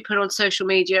what we put on social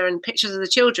media and pictures of the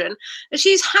children. And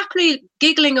she's happily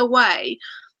giggling away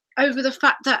over the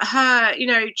fact that her,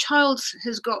 child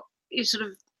has got sort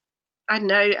of, I don't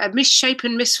know, a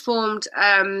misshapen, misformed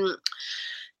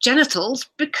genitals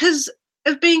because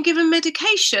of being given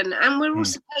medication. And we're all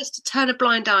supposed to turn a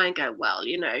blind eye and go, well,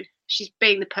 she's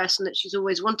being the person that she's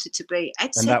always wanted to be.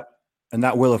 And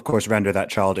that will, of course, render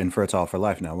that child infertile for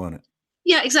life now, won't it?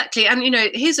 Yeah, exactly. And,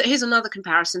 here's another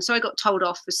comparison. So I got told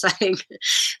off for saying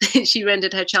that she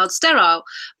rendered her child sterile.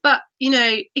 But,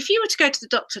 if you were to go to the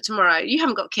doctor tomorrow, you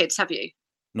haven't got kids, have you?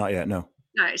 Not yet, no.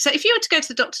 No. So if you were to go to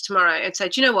the doctor tomorrow and say,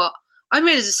 do you know what? I've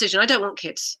made a decision. I don't want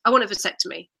kids. I want a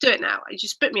vasectomy. Do it now. You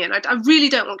just put me in. I really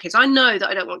don't want kids. I know that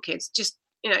I don't want kids. Just,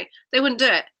 they wouldn't do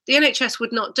it. The NHS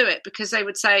would not do it because they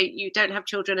would say you don't have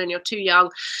children and you're too young.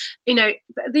 The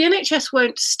NHS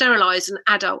won't sterilise an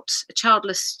adult,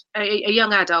 a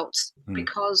young adult,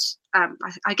 because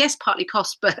I guess partly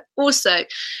cost, but also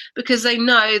because they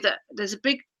know that there's a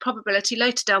big probability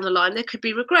later down the line there could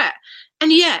be regret.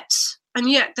 And yet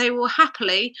they will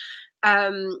happily.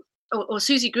 Or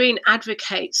Susie Green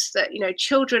advocates that,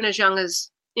 children as young as,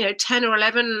 10 or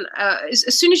 11,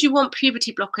 as soon as you want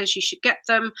puberty blockers, you should get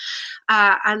them.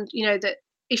 And, that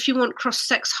if you want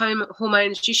cross-sex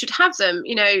hormones, you should have them.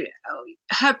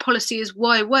 Her policy is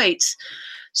why wait?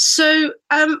 So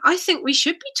I think we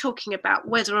should be talking about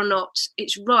whether or not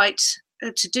it's right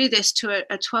to do this to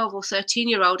a 12 or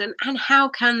 13-year-old and how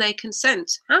can they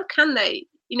consent? How can they,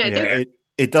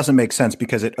 It doesn't make sense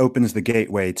because it opens the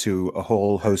gateway to a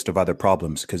whole host of other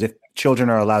problems. Because if children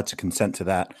are allowed to consent to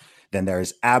that, then there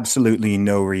is absolutely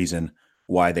no reason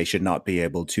why they should not be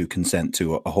able to consent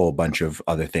to a whole bunch of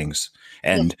other things.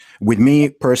 And with me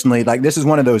personally, this is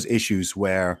one of those issues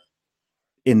where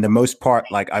in the most part,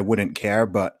 I wouldn't care.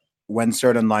 But when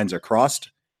certain lines are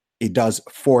crossed, it does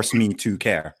force me to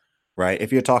care. Right.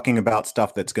 If you're talking about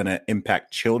stuff that's going to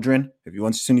impact children,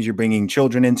 as soon as you're bringing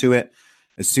children into it,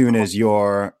 as soon as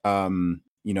you're,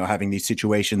 having these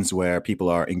situations where people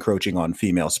are encroaching on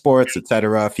female sports,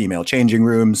 etc., female changing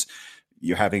rooms,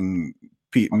 you're having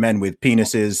men with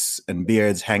penises and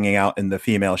beards hanging out in the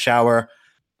female shower.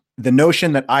 The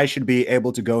notion that I should be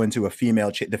able to go into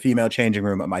the female changing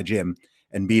room at my gym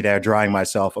and be there drying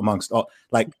myself amongst all,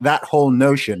 like that whole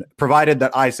notion, provided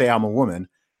that I say I'm a woman,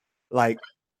 like,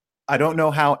 I don't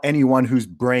know how anyone whose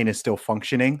brain is still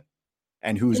functioning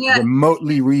and who's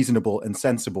remotely reasonable and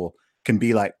sensible can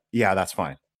be like, yeah, that's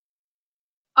fine.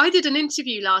 I did an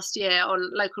interview last year on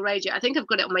local radio. I think I've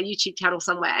got it on my YouTube channel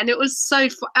somewhere. And it was so,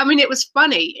 I mean, it was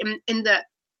funny in that,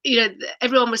 you know,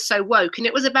 everyone was so woke. And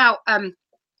it was about,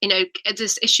 you know,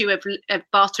 this issue of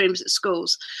bathrooms at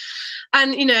schools.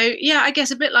 And, you know, yeah, I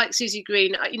guess a bit like Susie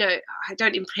Green, you know, I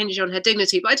don't impinge on her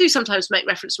dignity, but I do sometimes make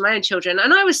reference to my own children.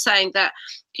 And I was saying that,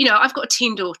 you know, I've got a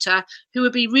teen daughter who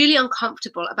would be really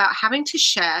uncomfortable about having to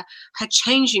share her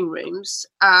changing rooms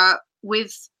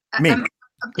with me.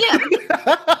 Yeah,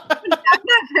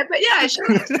 but yeah, sure.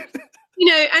 You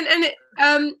know, and it,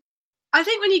 I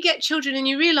think when you get children and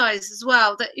you realize as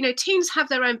well that, you know, teens have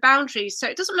their own boundaries. So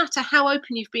it doesn't matter how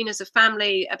open you've been as a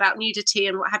family about nudity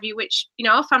and what have you, which, you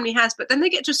know, our family has, but then they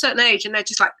get to a certain age and they're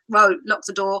just like, whoa, lock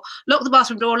the door, lock the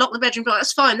bathroom door, lock the bedroom door.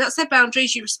 That's fine. That's their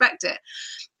boundaries. You respect it.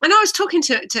 And I was talking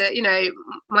to you know,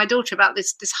 my daughter about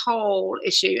this whole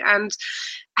issue and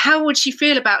how would she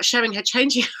feel about sharing her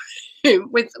changing room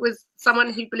with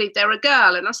someone who believed they were a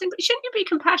girl. And I was saying, but shouldn't you be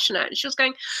compassionate? And she was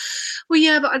going, well,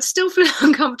 yeah, but I'd still feel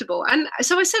uncomfortable. And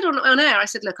so I said on air, I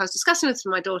said, look, I was discussing this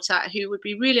with my daughter who would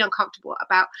be really uncomfortable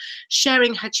about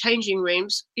sharing her changing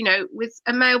rooms, you know, with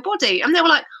a male body. And they were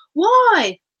like,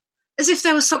 why? As if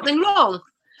there was something wrong.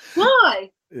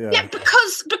 Why? Yeah,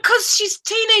 because she's a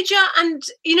teenager and,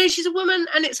 you know, she's a woman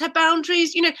and it's her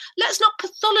boundaries. You know, let's not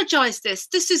pathologize this.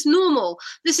 This is normal.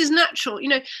 This is natural. You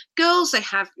know, girls, they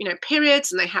have, you know,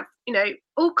 periods and they have, you know,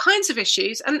 all kinds of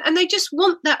issues and they just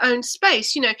want their own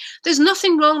space. You know, there's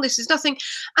nothing wrong. This is nothing.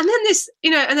 And then this,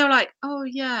 you know, and they're like, oh,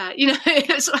 yeah, you know,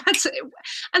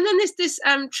 and then this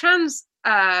trans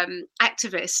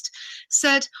activist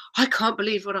said, I can't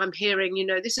believe what I'm hearing, you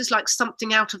know, this is like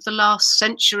something out of the last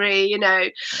century, you know.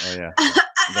 Oh yeah.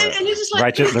 And you're just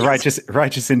like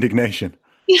righteous indignation.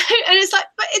 You know, and it's like,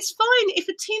 but it's fine if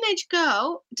a teenage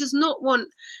girl does not want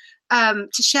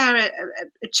to share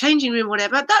a changing room or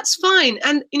whatever, that's fine.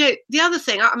 And you know, the other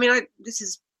thing, I mean,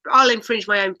 I'll infringe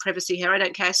my own privacy here, I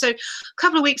don't care. So a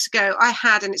couple of weeks ago I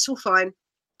had, and it's all fine,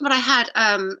 but I had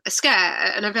a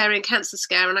scare, an ovarian cancer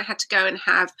scare, and I had to go and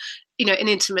have, you know, an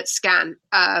intimate scan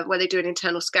where they do an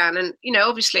internal scan. And, you know,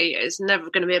 obviously it's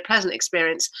never going to be a pleasant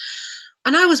experience.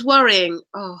 And I was worrying,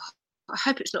 oh, I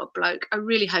hope it's not a bloke. I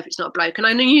really hope it's not a bloke. And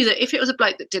I knew that if it was a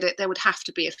bloke that did it, there would have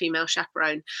to be a female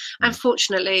chaperone. And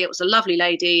fortunately, it was a lovely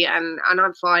lady and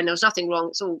I'm fine. There was nothing wrong.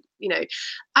 It's all, you know,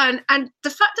 and the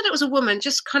fact that it was a woman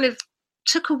just kind of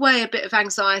took away a bit of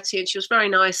anxiety, and she was very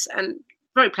nice and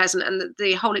very pleasant, and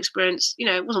the whole experience, you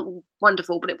know, it wasn't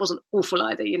wonderful, but it wasn't awful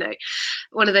either, you know,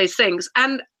 one of those things.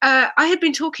 And I had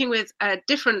been talking with a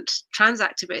different trans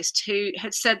activist who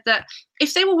had said that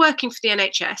if they were working for the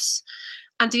NHS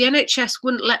and the NHS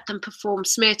wouldn't let them perform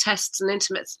smear tests and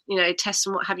intimate, you know, tests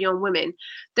and what have you on women,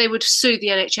 they would sue the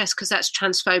NHS because that's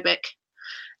transphobic,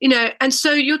 you know. And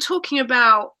so you're talking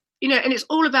about, you know, and it's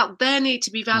all about their need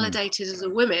to be validated as a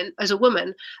woman,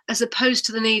 as opposed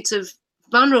to the needs of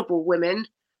vulnerable women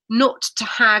not to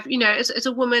have, you know, as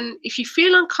a woman, if you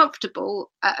feel uncomfortable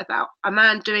about a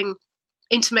man doing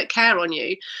intimate care on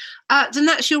you, then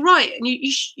that's your right, and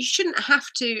you shouldn't have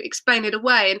to explain it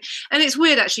away. And it's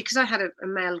weird actually, because I had a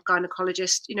male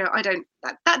gynecologist, you know,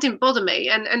 that didn't bother me,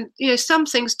 and you know, some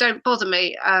things don't bother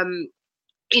me.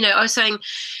 You know, I was saying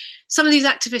some of these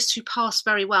activists who pass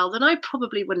very well, then I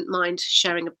probably wouldn't mind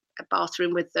sharing a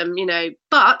bathroom with them, you know,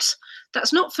 but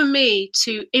that's not for me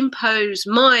to impose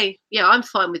I'm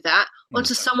fine with that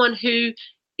onto someone who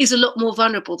is a lot more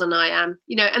vulnerable than I am,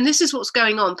 you know. And this is what's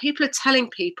going on. People are telling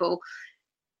people,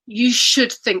 you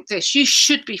should think this, you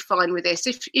should be fine with this,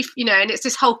 if you know, and it's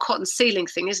this whole cotton ceiling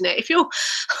thing, isn't it? If you're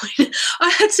I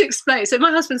had to explain, so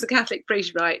my husband's a Catholic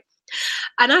priest, right?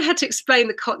 And I had to explain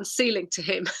the cotton ceiling to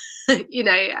him. You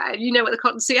know what the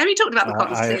cotton ceiling, have you talked about the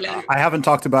cotton ceiling? I haven't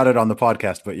talked about it on the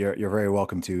podcast, but you're very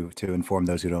welcome to inform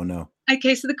those who don't know.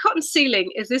 Okay, so the cotton ceiling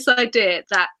is this idea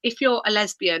that if you're a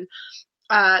lesbian,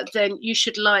 then you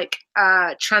should like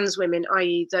trans women,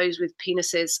 i.e. those with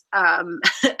penises. And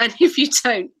if you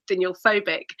don't, then you're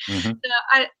phobic. Mm-hmm.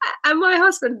 And my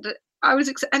husband,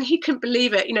 and he couldn't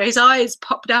believe it. You know, his eyes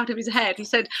popped out of his head. He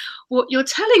said, "What you're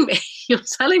telling me? You're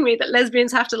telling me that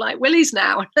lesbians have to like willies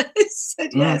now?" And I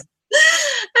said, "Yes."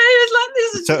 And he was like,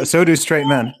 "This is so do straight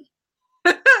men."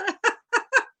 So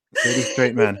do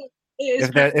straight men.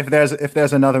 If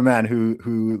there's another man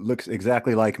who looks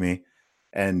exactly like me,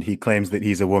 and he claims that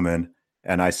he's a woman,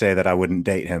 and I say that I wouldn't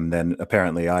date him, then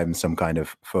apparently I'm some kind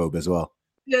of phobe as well.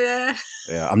 Yeah.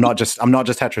 Yeah. I'm not just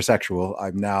heterosexual.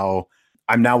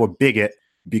 I'm now a bigot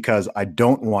because I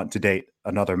don't want to date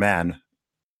another man.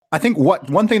 I think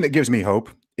one thing that gives me hope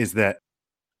is that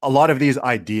a lot of these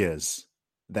ideas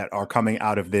that are coming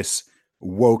out of this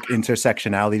woke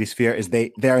intersectionality sphere is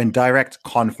they're in direct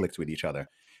conflict with each other.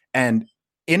 And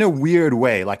in a weird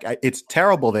way, like it's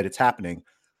terrible that it's happening,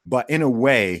 but in a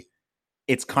way,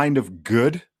 it's kind of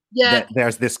good that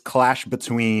there's this clash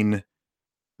between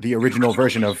the original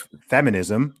version of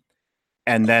feminism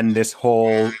and then this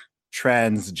whole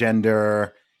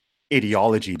transgender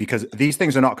ideology, because these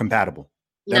things are not compatible.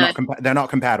 They're not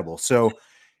compatible. So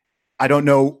I don't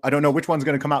know which one's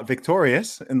going to come out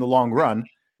victorious in the long run,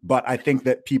 but I think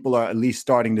that people are at least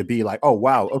starting to be like, oh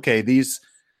wow, okay, these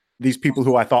people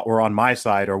who I thought were on my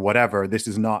side or whatever, this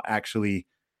is not actually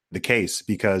the case,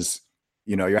 because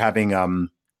you're having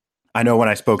I know when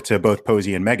I spoke to both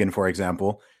Posey and Megan, for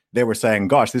example, they were saying,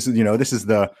 gosh, this is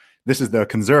the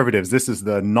conservatives, this is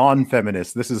the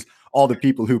non-feminists, this is all the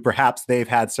people who perhaps they've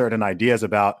had certain ideas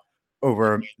about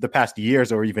over the past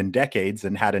years or even decades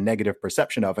and had a negative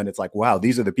perception of. And it's like, wow,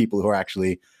 these are the people who are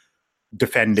actually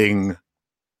defending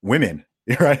women,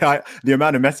 right? The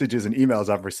amount of messages and emails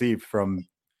I've received from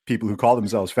people who call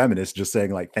themselves feminists just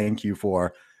saying like, thank you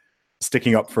for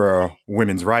sticking up for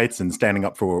women's rights and standing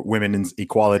up for women's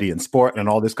equality in sport and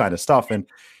all this kind of stuff. And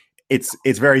it's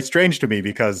very strange to me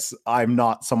because I'm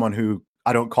not someone who,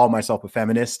 I don't call myself a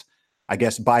feminist. I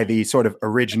guess by the sort of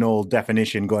original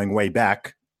definition going way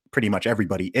back, pretty much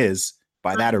everybody is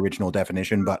by that original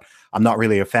definition, but I'm not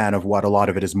really a fan of what a lot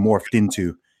of it has morphed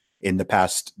into in the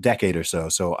past decade or so.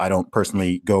 So I don't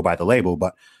personally go by the label,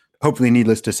 but hopefully,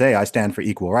 needless to say, I stand for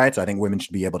equal rights. I think women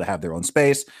should be able to have their own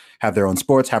space, have their own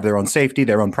sports, have their own safety,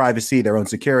 their own privacy, their own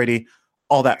security,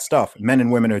 all that stuff. Men and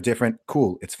women are different.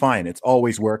 Cool. It's fine. It's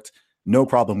always worked. No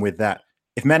problem with that.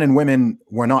 If men and women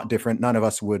were not different, none of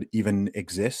us would even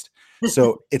exist.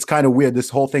 So it's kind of weird. This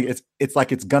whole thing, it's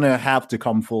like it's going to have to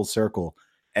come full circle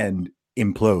and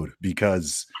implode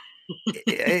because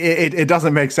it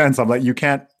doesn't make sense. I'm like, you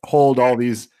can't hold all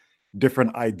these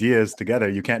different ideas together.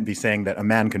 You can't be saying that a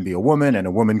man can be a woman and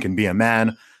a woman can be a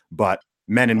man, but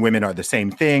men and women are the same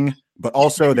thing, but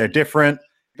also they're different.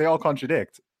 They all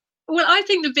contradict. Well, I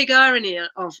think the big irony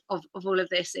of all of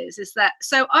this is that,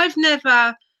 so I've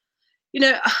never,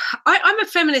 I'm a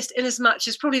feminist in as much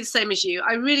as probably the same as you.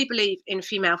 I really believe in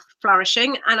female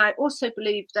flourishing. And I also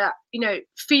believe that,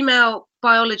 female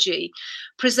biology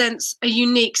presents a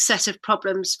unique set of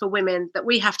problems for women that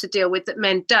we have to deal with that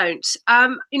men don't.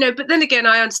 But then again,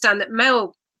 I understand that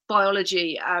male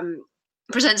biology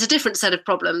presents a different set of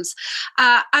problems.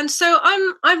 And so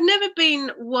I've never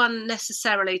been one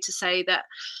necessarily to say that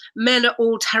men are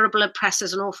all terrible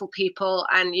oppressors and awful people.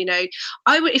 And,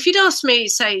 if you'd asked me,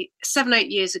 say,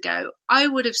 7-8 years ago, I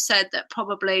would have said that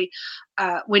probably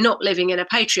we're not living in a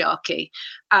patriarchy.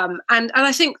 And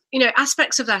I think,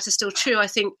 aspects of that are still true. I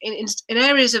think in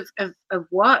areas of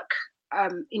work,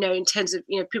 in terms of,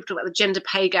 people talk about the gender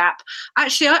pay gap.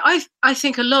 Actually, I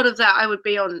think a lot of that I would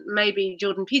be on maybe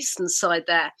Jordan Peterson's side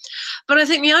there. But I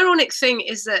think the ironic thing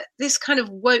is that this kind of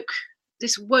woke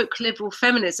liberal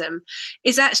feminism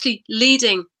is actually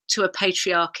leading to a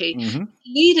patriarchy,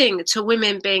 leading to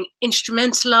women being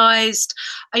instrumentalized.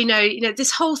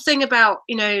 This whole thing about,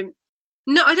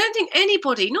 no, I don't think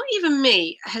anybody, not even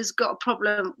me, has got a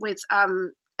problem with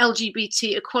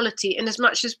LGBT equality in as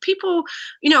much as people,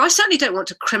 I certainly don't want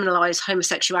to criminalize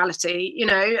homosexuality,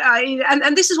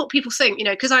 and this is what people think,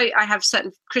 because I have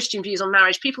certain Christian views on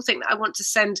marriage. People think that I want to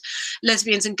send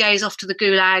lesbians and gays off to the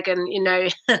gulag and,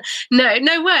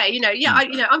 no way,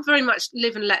 I'm very much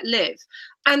live and let live.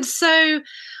 And so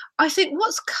I think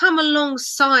what's come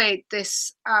alongside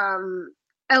this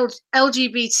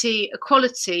LGBT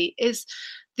equality is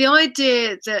the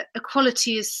idea that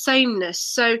equality is sameness.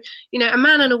 So, a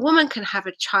man and a woman can have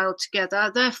a child together.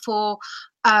 Therefore,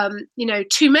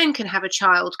 two men can have a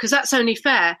child because that's only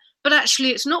fair. But actually,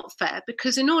 it's not fair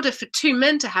because in order for two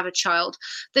men to have a child,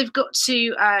 they've got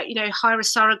to, hire a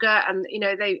surrogate, and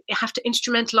they have to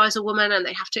instrumentalize a woman and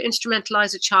they have to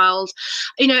instrumentalize a child,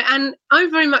 And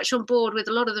I'm very much on board with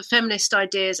a lot of the feminist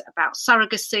ideas about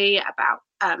surrogacy, about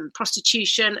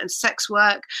prostitution and sex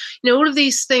work. All of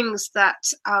these things that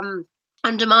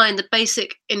undermine the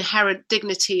basic inherent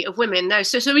dignity of women. No,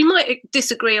 so we might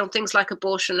disagree on things like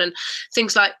abortion and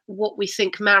things like what we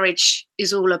think marriage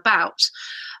is all about.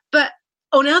 But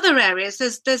on other areas,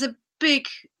 there's a big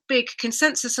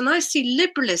consensus, and I see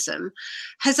liberalism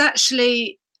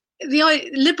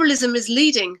liberalism is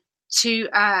leading to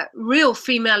real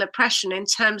female oppression in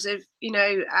terms of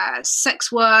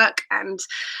sex work and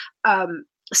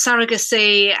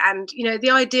surrogacy, and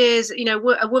the ideas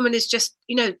a woman is just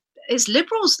it's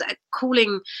liberals that are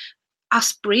calling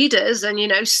us breeders and,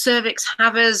 cervix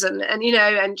havers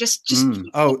and just.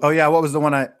 Oh yeah. What was the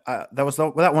one that was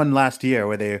that one last year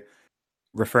where they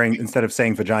referring, instead of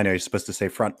saying vagina, you're supposed to say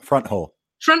front hole.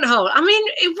 Front hole. I mean,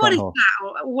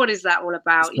 what is that all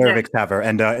about? Cervix haver,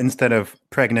 and instead of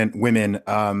pregnant women,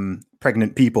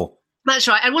 pregnant people. That's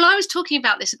right. And I was talking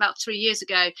about this about 3 years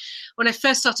ago when I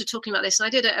first started talking about this. And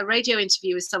I did a radio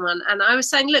interview with someone, and I was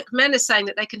saying, look, men are saying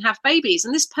that they can have babies,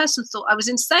 and this person thought I was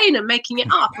insane and making it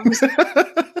up. And was, of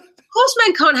course,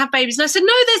 men can't have babies. And I said,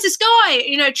 no, there's this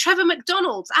guy, Trevor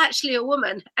McDonald's actually a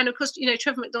woman. And of course,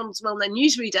 Trevor McDonald's well-known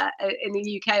newsreader in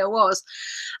the UK, or was.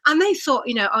 And they thought,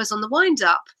 I was on the wind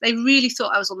up. They really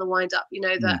thought I was on the wind up,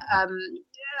 that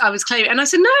I was claiming. And I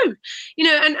said, no,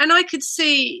 and I could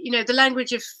see, the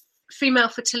language of female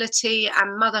fertility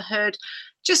and motherhood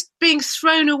just being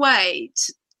thrown away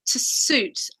to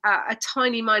suit a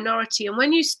tiny minority. And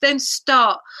when you then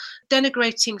start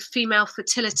denigrating female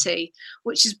fertility,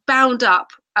 which is bound up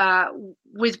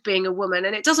with being a woman,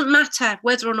 and it doesn't matter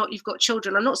whether or not you've got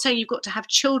children. I'm not saying you've got to have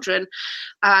children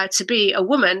to be a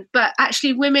woman, but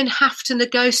actually women have to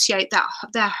negotiate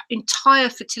their entire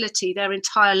fertility, their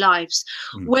entire lives,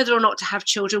 whether or not to have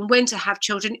children, when to have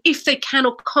children, if they can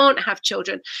or can't have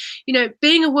children.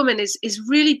 Being a woman is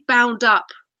really bound up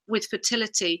with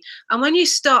fertility. And when you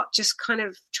start just kind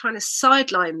of trying to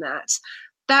sideline that,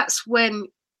 that's when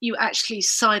you actually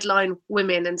sideline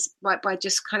women, and by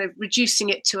just kind of reducing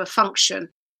it to a function.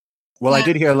 Well, I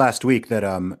did hear last week that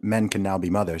men can now be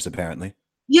mothers, apparently.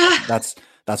 Yeah.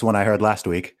 That's one I heard last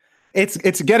week.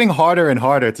 It's getting harder and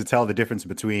harder to tell the difference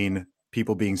between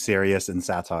people being serious and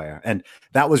satire. And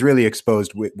that was really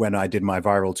exposed when I did my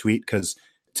viral tweet, because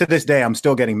to this day, I'm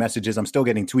still getting messages. I'm still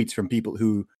getting tweets from people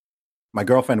who my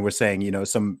girlfriend was saying,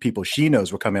 some people she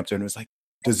knows were coming up to her and was like,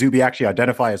 does Zuby actually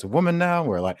identify as a woman now?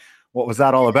 We're like, what was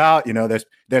that all about?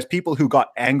 There's people who got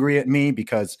angry at me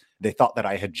because they thought that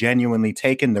I had genuinely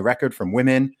taken the record from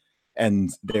women, and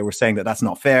they were saying that that's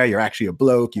not fair. You're actually a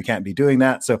bloke. You can't be doing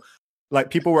that. So like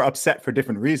people were upset for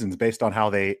different reasons based on how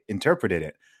they interpreted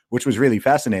it, which was really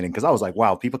fascinating, because I was like,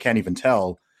 wow, people can't even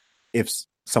tell if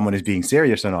someone is being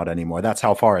serious or not anymore. That's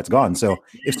how far it's gone. So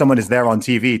if someone is there on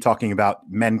TV talking about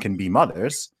men can be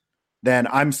mothers, then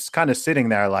I'm kind of sitting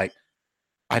there like,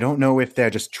 I don't know if they're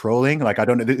just trolling. Like, I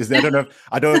don't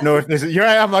know if this is, here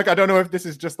I am, like, I don't know if this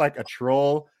is just like a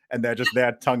troll and they're just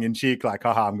there tongue in cheek, like,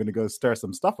 haha, I'm going to go stir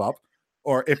some stuff up,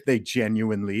 or if they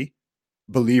genuinely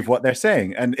believe what they're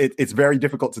saying. And it's very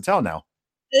difficult to tell now.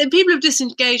 People have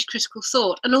disengaged critical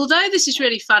thought. And although this is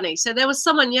really funny, so there was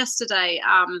someone yesterday,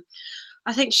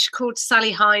 I think she's called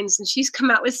Sally Hines, and she's come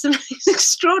out with some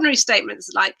extraordinary statements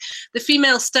like the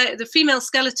female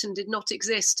skeleton did not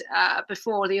exist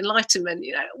before the Enlightenment.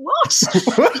 What?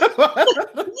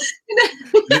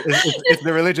 It's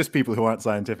the religious people who aren't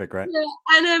scientific, right? Yeah.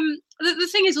 And the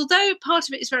thing is, although part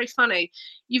of it is very funny,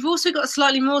 you've also got a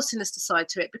slightly more sinister side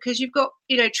to it, because you've got,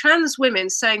 trans women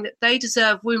saying that they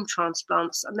deserve womb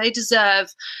transplants, and they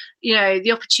deserve,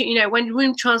 the opportunity, when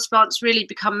womb transplants really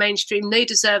become mainstream, they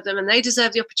deserve them, and they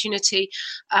deserve the opportunity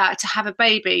to have a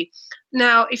baby.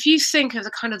 Now, if you think of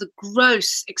the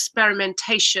gross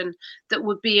experimentation that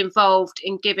would be involved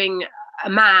in giving a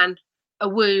man a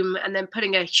womb and then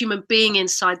putting a human being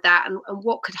inside that, and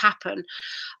what could happen.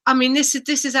 I mean, this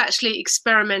is actually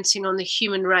experimenting on the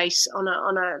human race on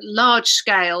a large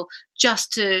scale,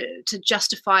 just to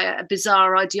justify a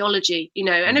bizarre ideology,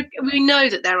 and we know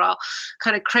that there are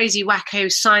kind of crazy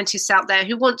wacko scientists out there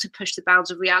who want to push the bounds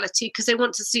of reality because they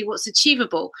want to see what's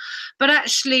achievable. But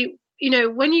actually,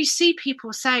 when you see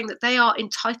people saying that they are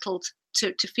entitled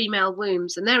to female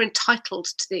wombs and they're entitled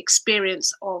to the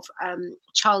experience of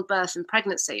childbirth and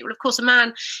pregnancy. Well, of course, a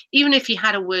man, even if he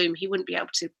had a womb, he wouldn't be able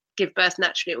to give birth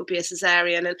naturally. It would be a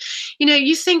cesarean. And,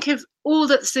 you think of all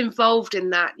that's involved in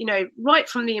that, right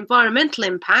from the environmental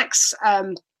impacts,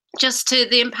 just to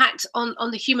the impact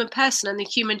on the human person and the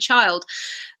human child.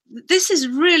 This is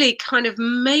really kind of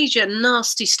major,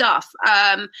 nasty stuff.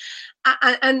 And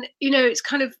it's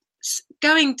kind of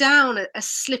going down a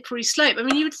slippery slope. I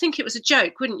mean, you would think it was a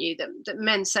joke, wouldn't you, that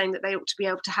men saying that they ought to be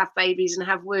able to have babies and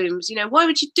have wombs. Why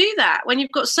would you do that when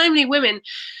you've got so many women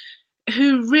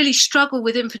who really struggle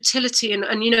with infertility and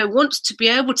want to be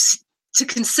able to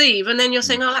conceive, and then you're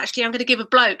saying, oh, actually, I'm going to give a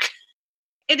bloke.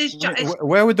 It is just,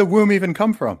 where would the womb even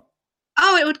come from?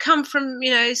 Oh, it would come from,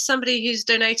 somebody who's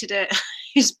donated it,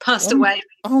 who's passed away.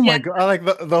 Oh my God. I like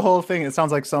the whole thing. It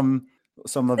sounds like some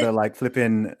of the like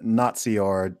flipping Nazi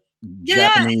or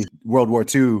Japanese World War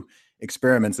II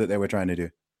experiments that they were trying to do.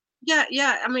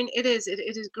 Yeah. I mean, it is. It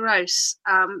is gross.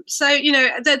 So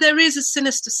there is a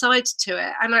sinister side to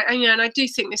it, and I do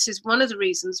think this is one of the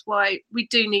reasons why we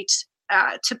do need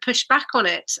to push back on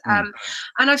it. And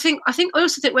I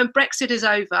also think when Brexit is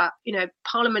over,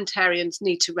 parliamentarians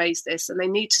need to raise this, and they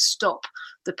need to stop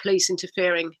the police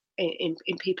interfering in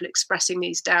people expressing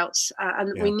these doubts,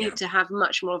 and we need to have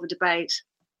much more of a debate.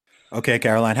 Okay,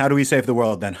 Caroline, how do we save the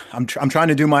world then? I'm trying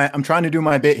to do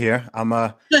my bit here.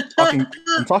 I'm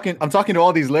talking to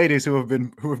all these ladies who have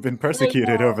been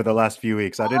persecuted over the last few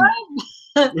weeks. I didn't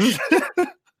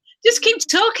just keep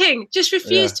talking. Just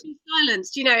refuse to be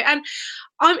silenced, And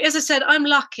as I said, I'm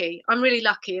lucky. I'm really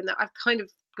lucky in that I've kind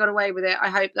of got away with it. I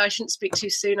hope that I shouldn't speak too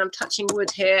soon. I'm touching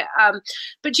wood here.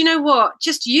 But you know what?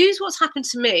 Just use what's happened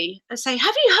to me and say,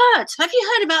 have you heard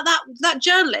about that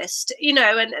journalist?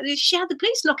 And she had the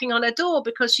police knocking on her door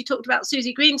because she talked about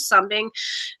Susie Green's son being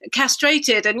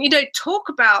castrated. And, talk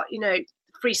about,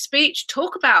 free speech,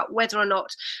 talk about whether or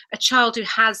not a child who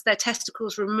has their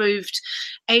testicles removed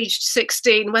aged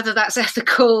 16, whether that's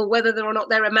ethical, whether or not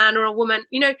they're a man or a woman,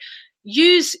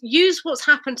 use what's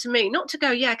happened to me, not to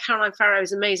go, yeah, Caroline Farrow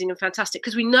is amazing and fantastic,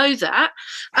 because we know that,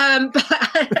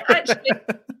 but actually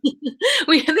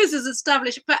this is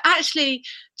established, but actually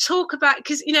talk about,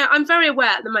 because I'm very aware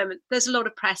at the moment there's a lot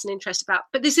of press and interest about,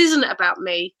 but this isn't about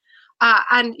me.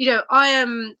 And I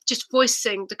am just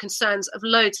voicing the concerns of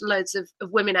loads and loads of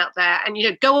women out there. And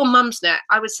go on Mumsnet.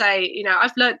 I would say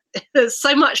I've learned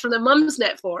so much from the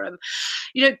Mumsnet forum.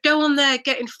 Go on there,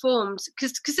 get informed,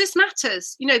 because this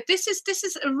matters. This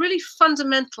is a really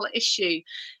fundamental issue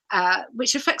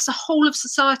which affects the whole of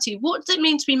society. What does it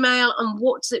mean to be male, and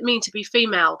what does it mean to be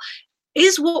female?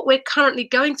 Is what we're currently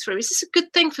going through, is this a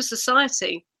good thing for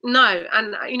society? No.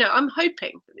 And I'm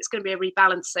hoping that it's going to be a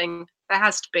rebalancing. There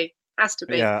has to be.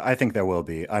 Yeah, I think there will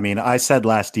be. I mean, I said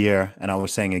last year, and I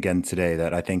was saying again today,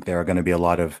 that I think there are going to be a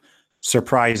lot of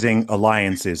surprising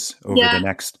alliances over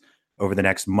the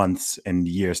next months and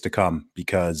years to come,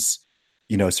 because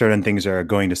certain things are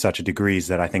going to such a degrees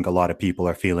that I think a lot of people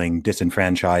are feeling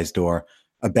disenfranchised or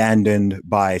abandoned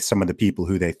by some of the people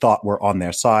who they thought were on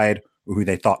their side, or who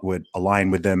they thought would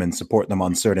align with them and support them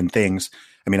on certain things.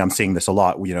 I mean, I'm seeing this a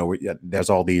lot.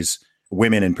 There's all these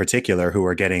women in particular who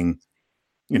are getting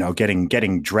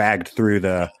dragged through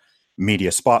the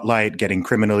media spotlight, getting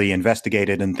criminally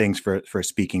investigated and things for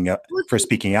speaking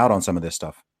out on some of this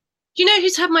stuff. Do you know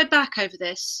who's had my back over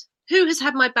this? Who has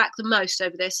had my back the most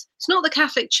over this? It's not the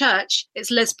Catholic Church, it's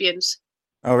lesbians.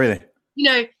 Oh, really?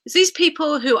 It's these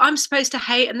people who I'm supposed to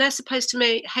hate and they're supposed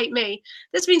to hate me.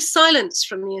 There's been silence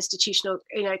from the institutional,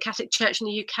 Catholic Church in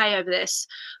the UK over this.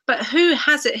 But who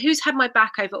has it? Who's had my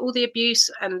back over all the abuse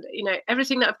and,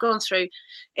 everything that I've gone through?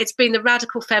 It's been the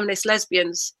radical feminist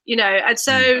lesbians, And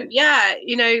so,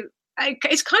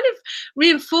 it's kind of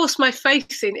reinforced my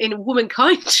faith in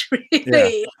womankind,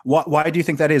 really. Yeah. Why do you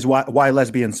think that is? Why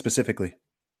lesbians specifically?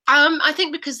 I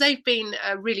think because they've been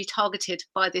really targeted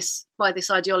by this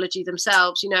ideology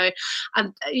themselves,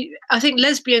 and I think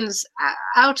lesbians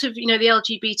out of, the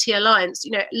LGBT alliance,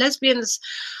 lesbians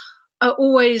are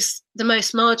always the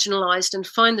most marginalized and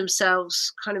find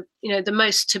themselves kind of, the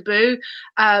most taboo.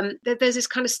 There's this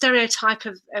kind of stereotype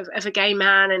of a gay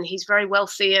man, and he's very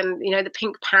wealthy, and, the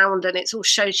pink pound, and it's all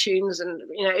show tunes and,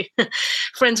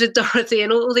 Friends with Dorothy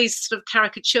and all these sort of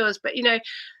caricatures. But,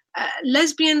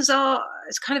 lesbians are,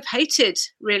 it's kind of hated,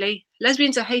 really.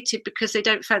 Lesbians are hated because they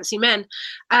don't fancy men.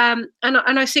 And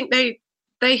I think they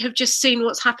have just seen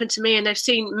what's happened to me, and they've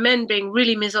seen men being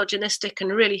really misogynistic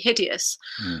and really hideous.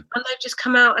 And they've just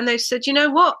come out and they've said, you know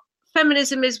what?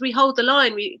 Feminism is, we hold the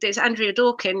line. There's Andrea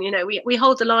Dawkin, we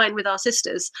hold the line with our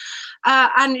sisters.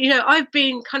 And, I've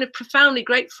been kind of profoundly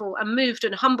grateful and moved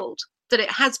and humbled that it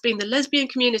has been the lesbian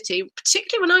community,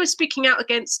 particularly when I was speaking out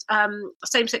against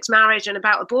same-sex marriage and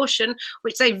about abortion,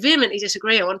 which they vehemently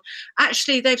disagree on.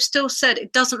 Actually, they've still said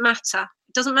it doesn't matter.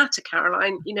 It doesn't matter,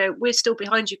 Caroline. We're still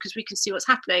behind you because we can see what's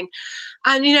happening.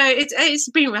 And it's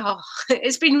been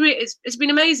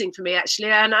amazing for me,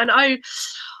 actually. And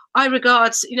I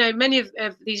regard many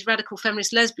of these radical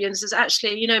feminist lesbians as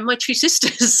actually my true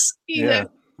sisters. Yeah.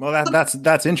 Well,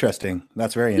 that's interesting.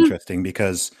 That's very interesting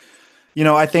because.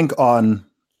 I think on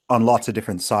lots of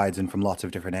different sides and from lots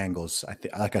of different angles,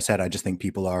 like I said, I just think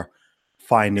people are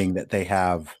finding that they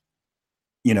have,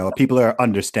 people are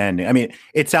understanding. I mean,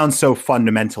 it sounds so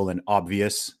fundamental and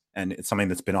obvious, and it's something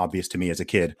that's been obvious to me as a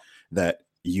kid, that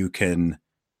you can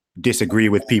disagree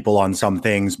with people on some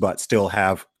things, but still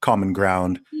have common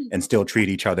ground and still treat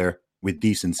each other with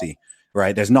decency,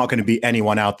 right? There's not going to be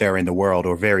anyone out there in the world,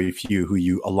 or very few, who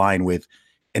you align with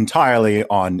entirely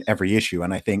on every issue.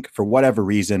 And I think for whatever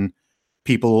reason,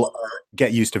 people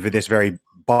get used to this very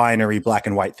binary black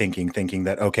and white thinking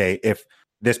that, okay, if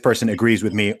this person disagrees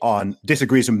with me on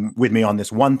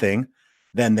this one thing,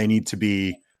 then they need to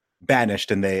be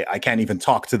banished and I can't even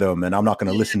talk to them and I'm not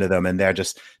going to listen to them and they're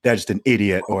just an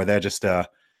idiot, or they're just a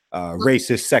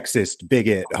racist, sexist,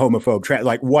 bigot, homophobe,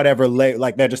 like whatever,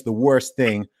 like they're just the worst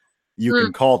thing you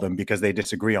can call them because they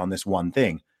disagree on this one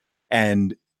thing.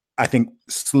 And I think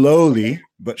slowly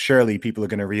but surely people are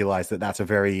going to realize that that's a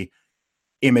very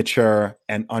immature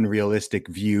and unrealistic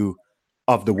view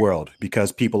of the world,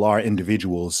 because people are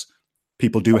individuals.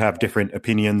 People do have different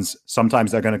opinions.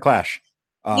 Sometimes they're going to clash.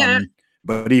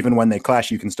 But even when they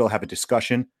clash, you can still have a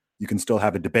discussion. You can still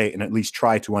have a debate and at least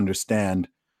try to understand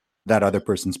that other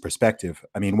person's perspective.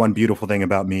 I mean, one beautiful thing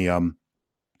about me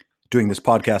doing this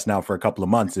podcast now for a couple of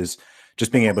months is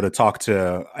just being able to talk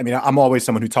to, I mean, I'm always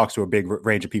someone who talks to a big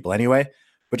range of people anyway,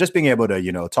 but just being able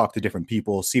to, talk to different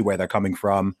people, see where they're coming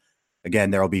from.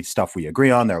 Again, there'll be stuff we agree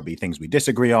on. There'll be things we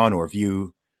disagree on or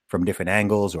view from different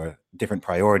angles or different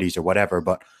priorities or whatever.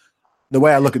 But the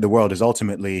way I look at the world is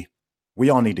ultimately we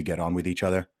all need to get on with each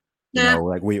other. Yeah.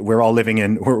 Like we're all living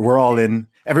in, we're all in,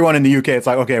 everyone in the UK, it's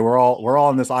like, okay, we're all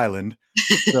on this island.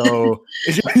 So,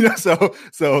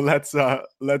 so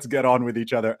let's get on with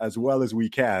each other as well as we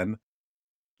can.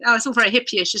 Oh, it's all very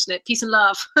hippie-ish, isn't it? Peace and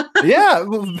love.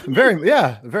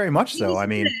 very much so. I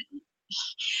mean,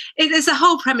 it's a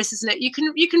whole premise, isn't it? You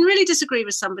can really disagree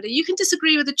with somebody. You can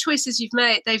disagree with the choices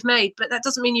they've made, but that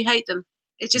doesn't mean you hate them.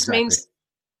 It just means,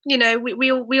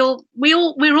 we're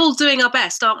all doing our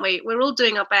best, aren't we? We're all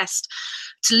doing our best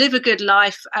to live a good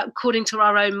life according to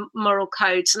our own moral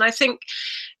codes. And I think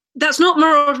that's not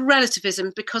moral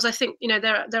relativism, because I think,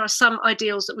 there are some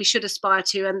ideals that we should aspire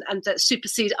to and that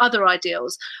supersede other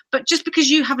ideals. But just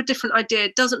because you have a different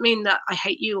idea doesn't mean that I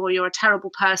hate you or you're a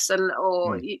terrible person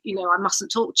or, I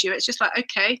mustn't talk to you. It's just like,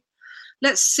 okay,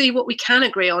 let's see what we can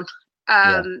agree on.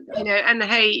 And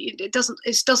hey, it doesn't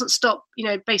stop,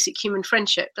 basic human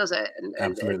friendship, does it?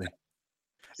 Absolutely.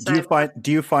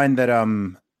 Do you find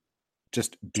that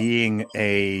just being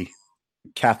a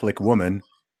Catholic woman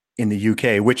in the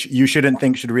UK, which you shouldn't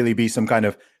think should really be some kind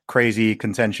of crazy,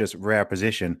 contentious, rare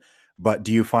position, but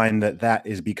do you find that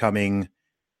is becoming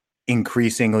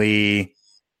increasingly,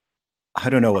 I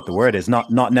don't know what the word is,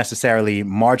 not necessarily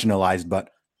marginalized, but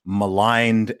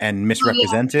maligned and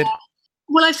misrepresented?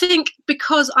 Well, I think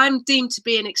because I'm deemed to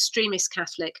be an extremist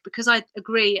Catholic, because I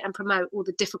agree and promote all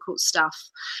the difficult stuff.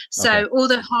 So all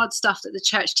the hard stuff that the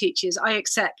church teaches, I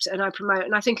accept and I promote,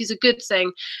 and I think is a good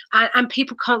thing. And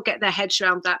people can't get their heads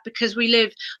around that, because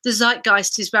the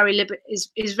zeitgeist is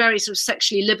very sort of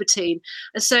sexually libertine.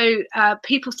 And so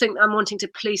people think I'm wanting to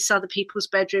police other people's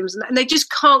bedrooms, and they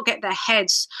just can't get their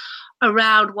heads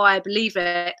around why I believe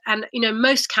it. And,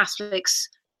 most Catholics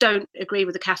don't agree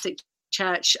with the Catholic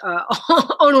Church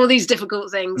on all these difficult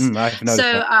things.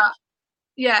 So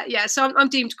I'm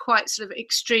deemed quite sort of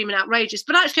extreme and outrageous,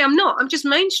 but actually I'm not. I'm just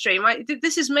mainstream.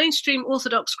 This is mainstream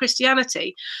Orthodox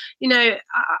Christianity.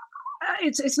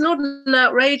 It's not an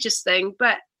outrageous thing,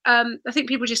 but I think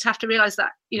people just have to realize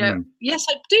that, yes,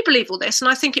 I do believe all this,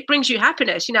 and I think it brings you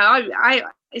happiness.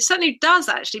 It certainly does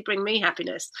actually bring me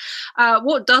happiness.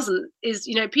 What doesn't is,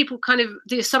 people kind of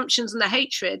the assumptions and the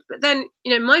hatred. But then,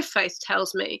 my faith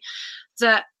tells me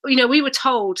that, we were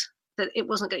told that it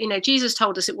wasn't going, Jesus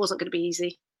told us it wasn't going to be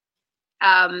easy.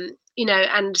 And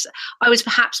I was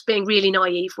perhaps being really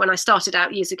naive when I started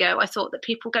out years ago. I thought that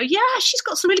people go, yeah, she's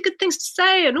got some really good things to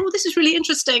say, and this is really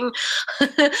interesting.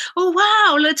 Oh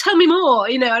wow, tell me more,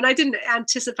 and I didn't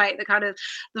anticipate the kind of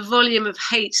the volume of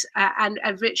hate and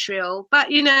vitriol. But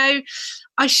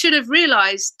I should have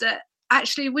realized that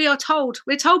actually we're told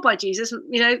by Jesus,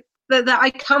 that I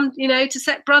come, to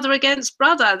set brother against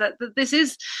brother, that this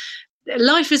is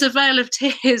life is a vale of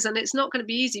tears, and it's not going to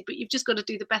be easy, but you've just got to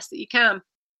do the best that you can.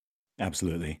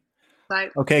 Absolutely.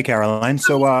 Okay, Caroline.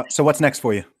 So what's next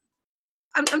for you?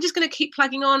 I'm just going to keep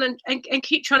plugging on and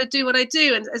keep trying to do what I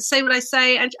do and say what I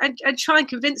say and try and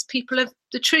convince people of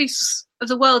the truths of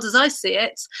the world as I see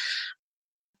it.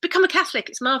 Become a Catholic.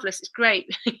 It's marvelous. It's great.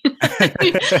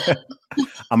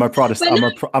 I'm a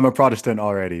Protestant. I'm a Protestant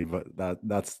already, but that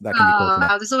can be close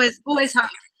enough. There's always we're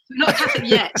not Catholic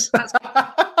yet. That's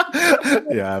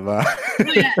yeah, but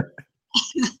yeah.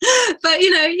 But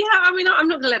I'm not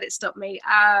going to let it stop me.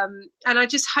 And I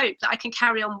just hope that I can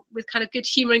carry on with kind of good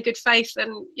humor and good faith,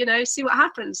 and see what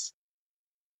happens.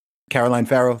 Caroline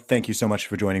Farrow, thank you so much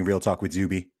for joining Real Talk with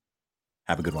Zuby.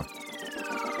 Have a good one.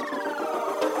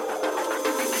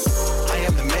 I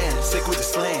am the man, sick with the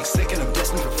slang, sick and I'm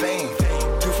destined for fame.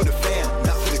 Do for the fam,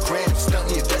 not for the gram.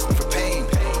 Stunting, you're destined for pain.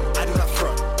 I do not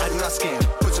front, I do not scam.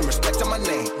 Put some respect on my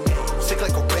name. Sick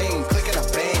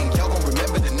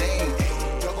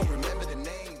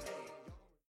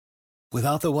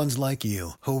Without the ones like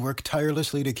you, who work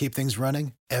tirelessly to keep things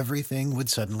running, everything would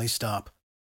suddenly stop.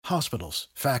 Hospitals,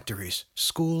 factories,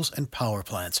 schools, and power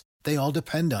plants, they all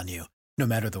depend on you. No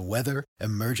matter the weather,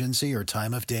 emergency, or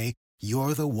time of day,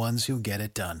 you're the ones who get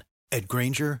it done. At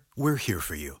Grainger, we're here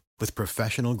for you with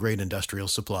professional-grade industrial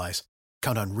supplies.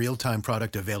 Count on real-time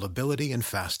product availability and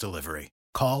fast delivery.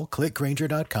 Call,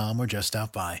 clickgrainger.com, or just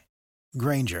stop by.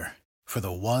 Grainger, for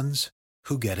the ones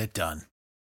who get it done.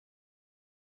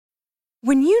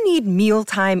 When you need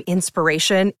mealtime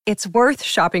inspiration, it's worth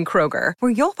shopping Kroger,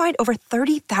 where you'll find over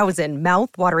 30,000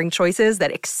 mouth-watering choices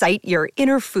that excite your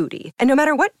inner foodie. And no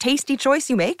matter what tasty choice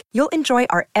you make, you'll enjoy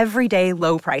our everyday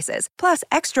low prices, plus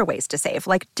extra ways to save,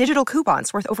 like digital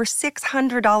coupons worth over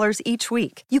 $600 each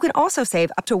week. You can also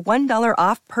save up to $1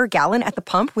 off per gallon at the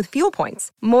pump with fuel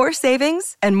points. More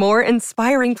savings and more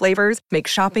inspiring flavors make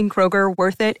shopping Kroger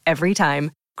worth it every time.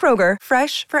 Kroger,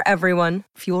 fresh for everyone.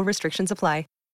 Fuel restrictions apply.